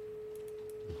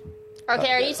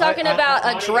 Okay, are you talking about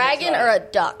a dragon or a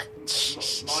duck?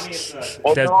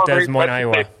 Des Moines,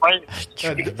 Iowa.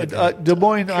 Des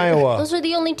Moines, Iowa. Those are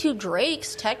the only two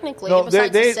Drakes, technically, No,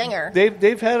 besides the singer.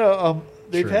 They've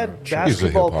had basketball He's a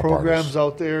hip-hop programs artist.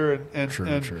 out there,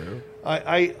 and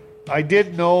I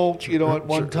did know at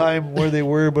one time where they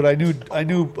were, but I knew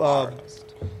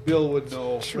Bill would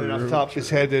know right off the top of his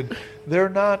head, and they're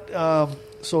not.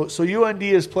 So UND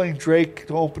is playing Drake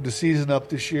to open the season up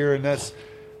this year, and that's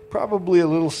probably a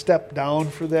little step down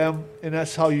for them, and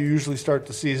that's how you usually start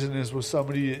the season is with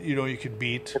somebody you can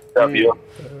beat.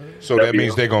 So that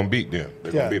means they're gonna beat them.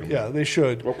 They're Yeah, gonna beat them. yeah, they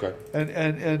should. Okay.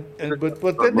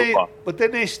 But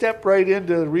then they step right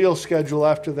into the real schedule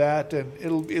after that, and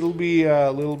it'll be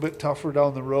a little bit tougher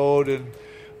down the road. And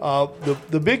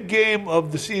the big game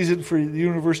of the season for the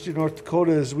University of North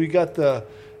Dakota is we got the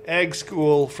Ag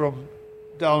School from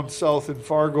down south in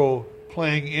Fargo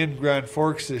playing in Grand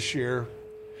Forks this year.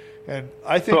 And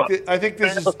I think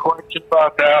this is a question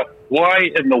about that. Why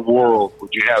in the world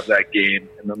would you have that game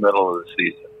in the middle of the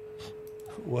season?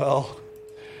 well,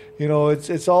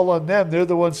 it's all on them. They're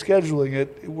the ones scheduling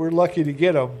it. We're lucky to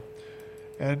get them.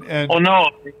 And Oh no!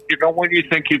 When you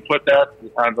think you put that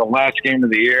on the last game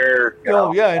of the year?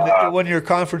 and when you're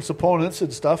conference opponents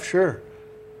and stuff, sure.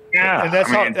 Yeah, And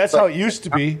that's how it used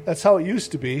to be. That's how it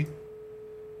used to be.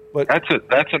 But that's a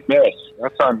miss.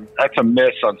 That's a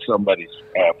miss on somebody's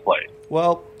plate.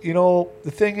 well,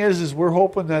 the thing is we're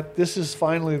hoping that this is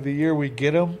finally the year we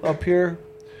get them up here.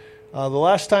 The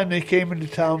last time they came into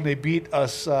town, they beat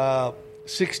us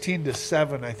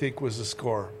 16-7. I think was the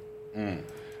score.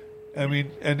 I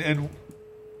mean, and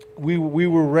we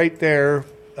were right there,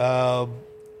 and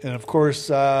of course,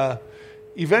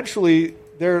 eventually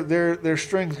their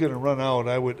string's going to run out.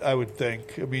 I would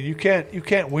think. I mean, you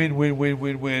can't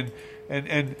win,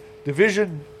 and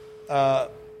Division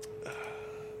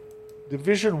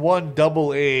 1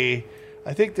 AA.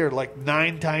 I think they're like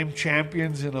 9-time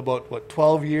champions in about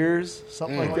 12 years,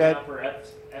 something like that. For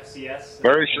FCS.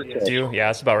 Very successful. Yeah,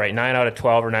 that's about right. 9 out of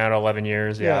 12 or 9 out of 11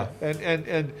 years. Yeah.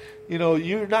 And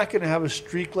you're not going to have a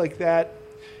streak like that.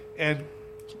 And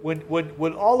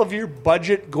when all of your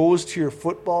budget goes to your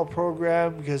football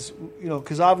program, because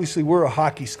obviously we're a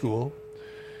hockey school,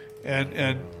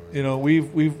 and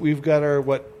we've got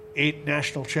our 8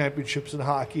 national championships in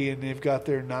hockey, and they've got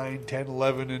their 9, 10,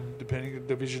 11, and depending on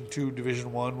Division 2,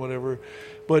 Division 1, whatever.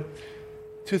 But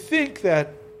to think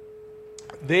that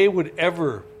they would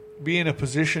ever be in a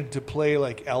position to play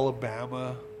like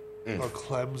Alabama or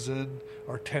Clemson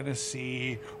or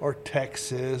Tennessee or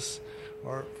Texas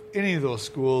or any of those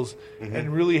schools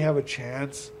and really have a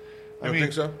chance. You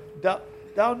think so?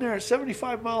 Down there,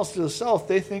 75 miles to the south,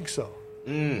 they think so.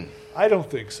 I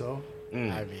don't think so.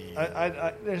 I mean,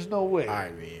 I there's no way.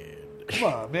 Come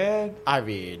on, man.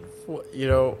 Money.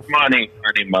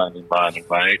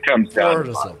 It comes down Where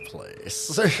to is money. a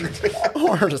place?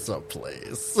 Where is a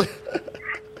place?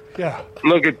 Yeah.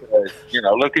 Go to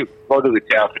the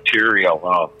cafeteria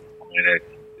alone. I mean,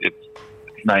 it's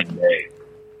night and day.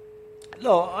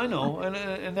 No, I know,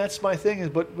 and that's my thing.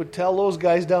 But tell those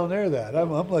guys down there that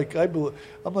I'm like,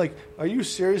 are you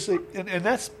seriously? And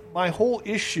that's my whole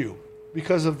issue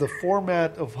because of the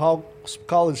format of how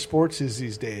college sports is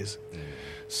these days.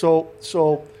 So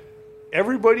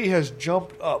everybody has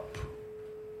jumped up.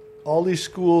 All these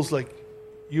schools like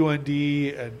UND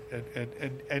and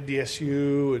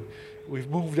NDSU, and we've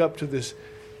moved up to this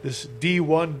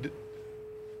D1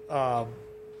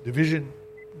 Division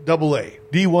AA,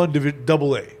 D1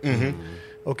 AA.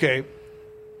 Okay,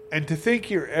 and to think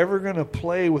you're ever going to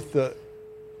play with the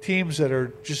teams that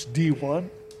are just D1,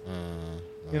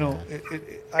 It's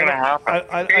going to happen.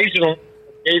 Occasionally,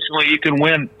 you can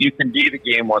win. You can beat a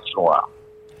game once in a while.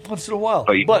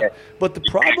 But the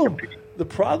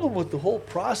problem with the whole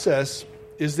process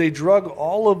is they drug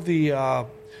all of the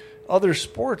other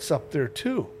sports up there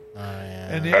too,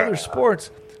 and the other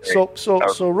sports. So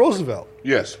Roosevelt.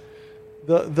 Yes.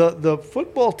 The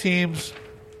football teams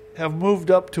have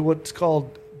moved up to what's called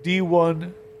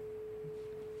D1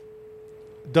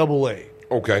 AA.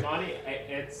 Okay. Monty,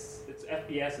 it's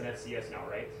FBS and FCS now,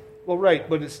 right? Well, right,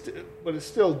 but it's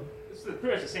still. It's pretty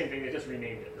much the same thing. They just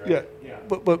renamed it, right? Yeah.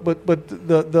 But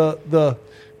the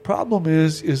problem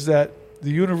is that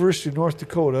the University of North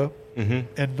Dakota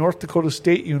and North Dakota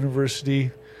State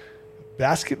University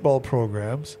basketball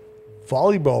programs,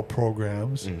 volleyball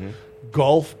programs,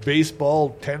 golf,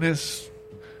 baseball, tennis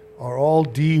are all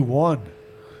D1.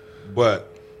 But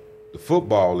the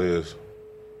football is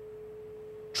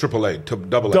AAA,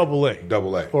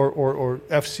 AA. Or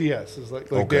FCS, is like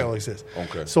Okay. Dale says.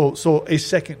 Okay. So a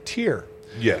second tier.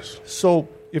 Yes. So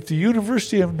if the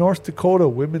University of North Dakota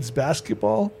women's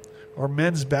basketball or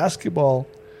men's basketball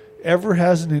ever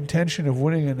has an intention of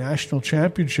winning a national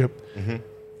championship,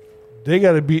 they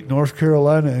got to beat North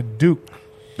Carolina and Duke.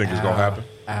 Think it's gonna happen?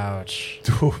 Ouch.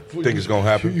 Think it's gonna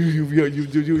happen? You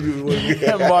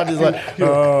Monty's like,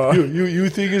 you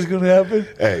think it's gonna happen?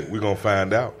 Hey, we're gonna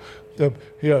find out. So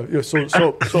Grand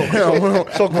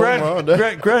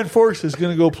Forks is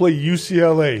going to go play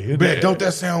UCLA. Man, don't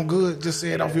that sound good? Just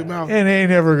say it off your mouth. It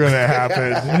ain't never going to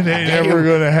happen. It ain't never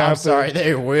going to happen. I'm sorry,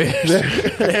 they wish.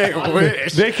 They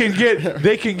wish. They can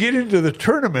get into the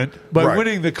tournament by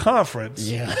winning the conference.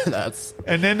 Yeah,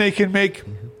 and then they can make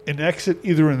an exit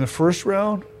either in the first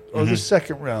round or the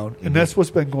second round, and that's what's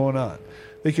been going on.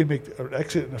 They can make an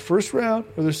exit in the first round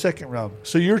or the second round.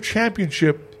 So your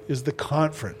championship is the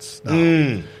conference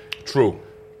now. True.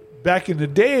 Back in the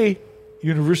day,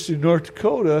 University of North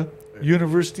Dakota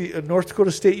North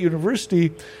Dakota State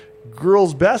University,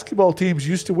 girls basketball teams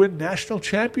used to win national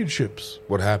championships.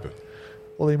 What happened?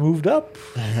 Well, they moved up.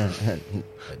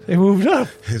 They moved up.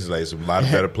 It's like some lot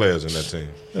of better players in that team.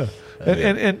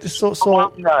 And so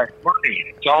Money.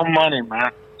 It's all money,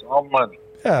 man. It's all money.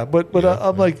 yeah, but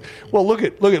I'm like, well, look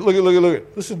at.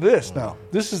 Listen to this now.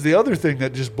 This is the other thing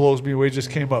that just blows me away.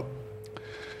 Just came up.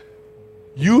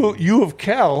 U of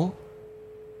Cal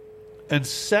and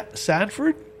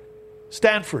Stanford,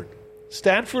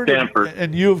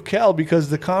 and U of Cal, because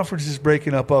the conference is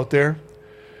breaking up out there,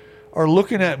 are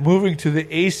looking at moving to the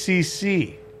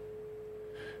ACC.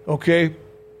 Okay,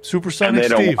 Supersonic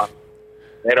Steve.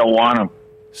 They don't want them.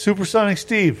 Supersonic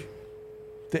Steve.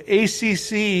 The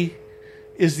ACC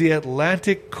is the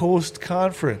Atlantic Coast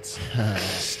Conference.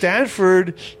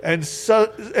 Stanford and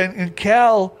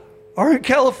Cal are in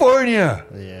California.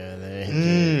 Yeah,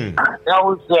 That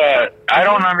was. I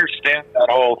don't understand that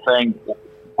whole thing.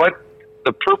 What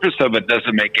the purpose of it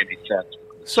doesn't make any sense.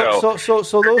 So those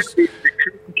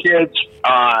recruiting kids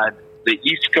on the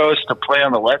East Coast to play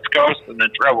on the West Coast and then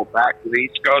travel back to the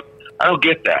East Coast. I don't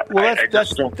get that. Well, I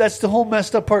just don't. that's the whole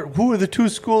messed up part. Who are the two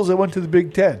schools that went to the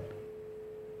Big Ten?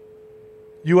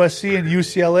 USC and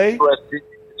UCLA.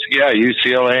 Yeah,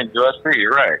 UCLA and USC.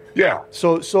 You're right. Yeah.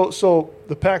 So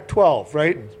the Pac-12,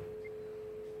 right?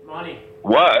 Money.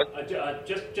 What?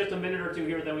 Just a minute or two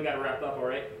here, then we got to wrap up. All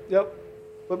right. Yep.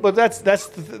 But that's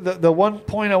the one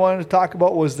point I wanted to talk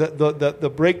about was that the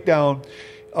breakdown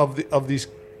of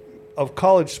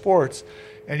college sports,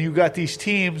 and you got these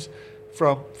teams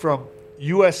from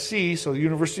USC, so the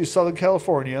University of Southern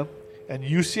California, and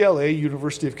UCLA,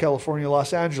 University of California,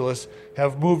 Los Angeles,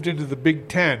 have moved into the Big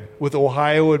Ten with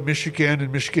Ohio and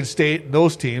Michigan State and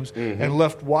those teams, and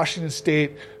left Washington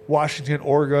State, Washington,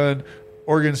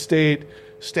 Oregon State,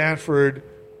 Stanford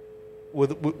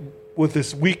with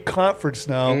this weak conference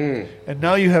now. And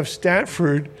now you have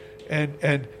Stanford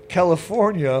and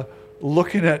California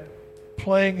looking at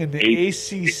playing in the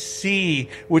ACC,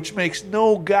 which makes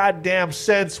no goddamn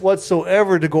sense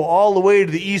whatsoever to go all the way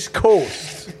to the East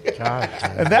Coast.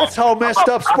 And that's how messed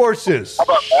up sports is. How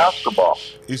about basketball?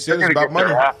 You said it's about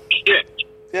money.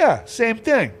 Yeah, same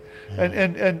thing.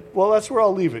 And well, that's where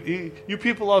I'll leave it. You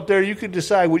people out there, you can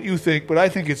decide what you think, but I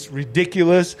think it's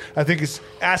ridiculous. I think it's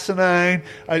asinine.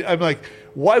 I'm like,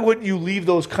 why wouldn't you leave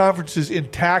those conferences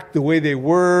intact the way they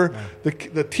were? The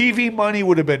TV money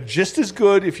would have been just as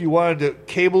good if you wanted to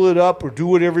cable it up or do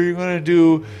whatever you're going to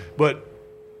do. But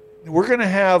we're going to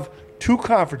have two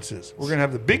conferences. We're going to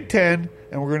have the Big Ten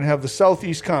and we're going to have the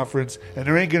Southeast Conference, and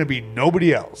there ain't going to be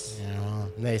nobody else. yeah.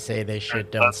 They say they shit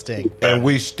don't stink. And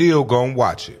we still gonna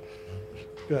watch it.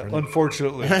 Yeah,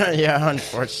 unfortunately. Yeah,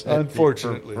 unfortunately.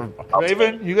 Unfortunately.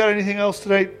 Raven, you got anything else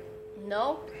tonight?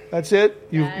 No. That's it?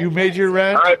 You made your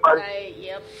rant? All right, buddy.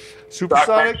 Yep. Talk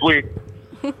Supersonic? next week.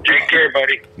 Take care,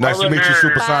 buddy. Nice to meet you,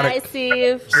 Supersonic. Bye,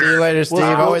 Steve. See you later, Steve.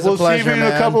 Always we'll a pleasure, see you in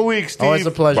man. a couple weeks, Steve. Always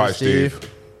a pleasure, Bye, Steve.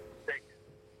 Steve.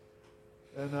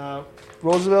 And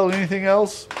Roosevelt, anything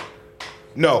else?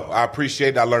 No, I appreciate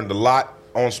it. I learned a lot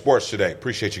on sports today.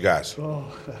 Appreciate you guys. Oh,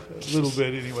 a little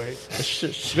bit anyway.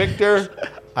 Victor?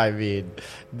 I mean,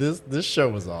 this show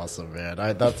was awesome, man.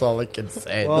 That's all I can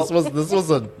say. Well-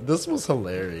 this was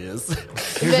hilarious.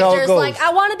 Here's how it Victor's goes. like,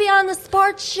 I want to be on the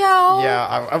sports show.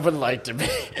 Yeah, I would like to be.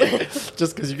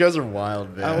 Just because you guys are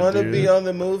wild, man. I want to dude. be on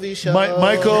the movie show.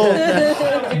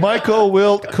 Michael,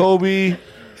 Wilt, Kobe,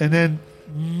 and then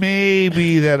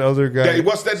maybe that other guy. Hey,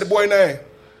 what's that boy name?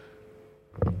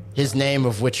 His name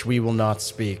of which we will not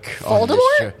speak. on this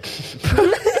Voldemort?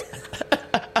 show.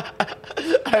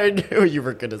 I knew you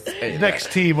were going to say that.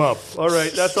 Next team up. All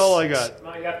right, that's all I got.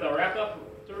 Now you got the wrap up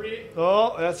to read.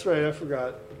 Oh, that's right. I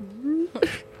forgot.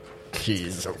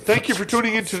 Jeez. Thank you for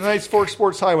tuning in to tonight's Forks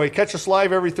Sports Highway. Catch us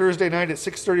live every Thursday night at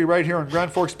 6:30 right here on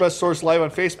Grand Forks Best Source, live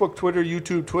on Facebook, Twitter,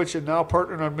 YouTube, Twitch, and now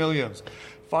partnered on Millions.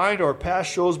 Find our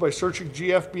past shows by searching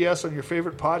GFBS on your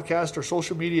favorite podcast or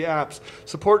social media apps.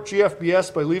 Support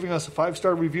GFBS by leaving us a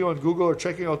 5-star review on Google or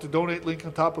checking out the donate link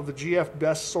on top of the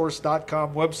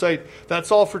gfbestsource.com website.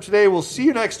 That's all for today. We'll see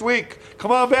you next week.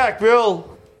 Come on back,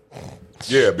 Bill.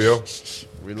 Yeah, Bill.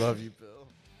 We love you.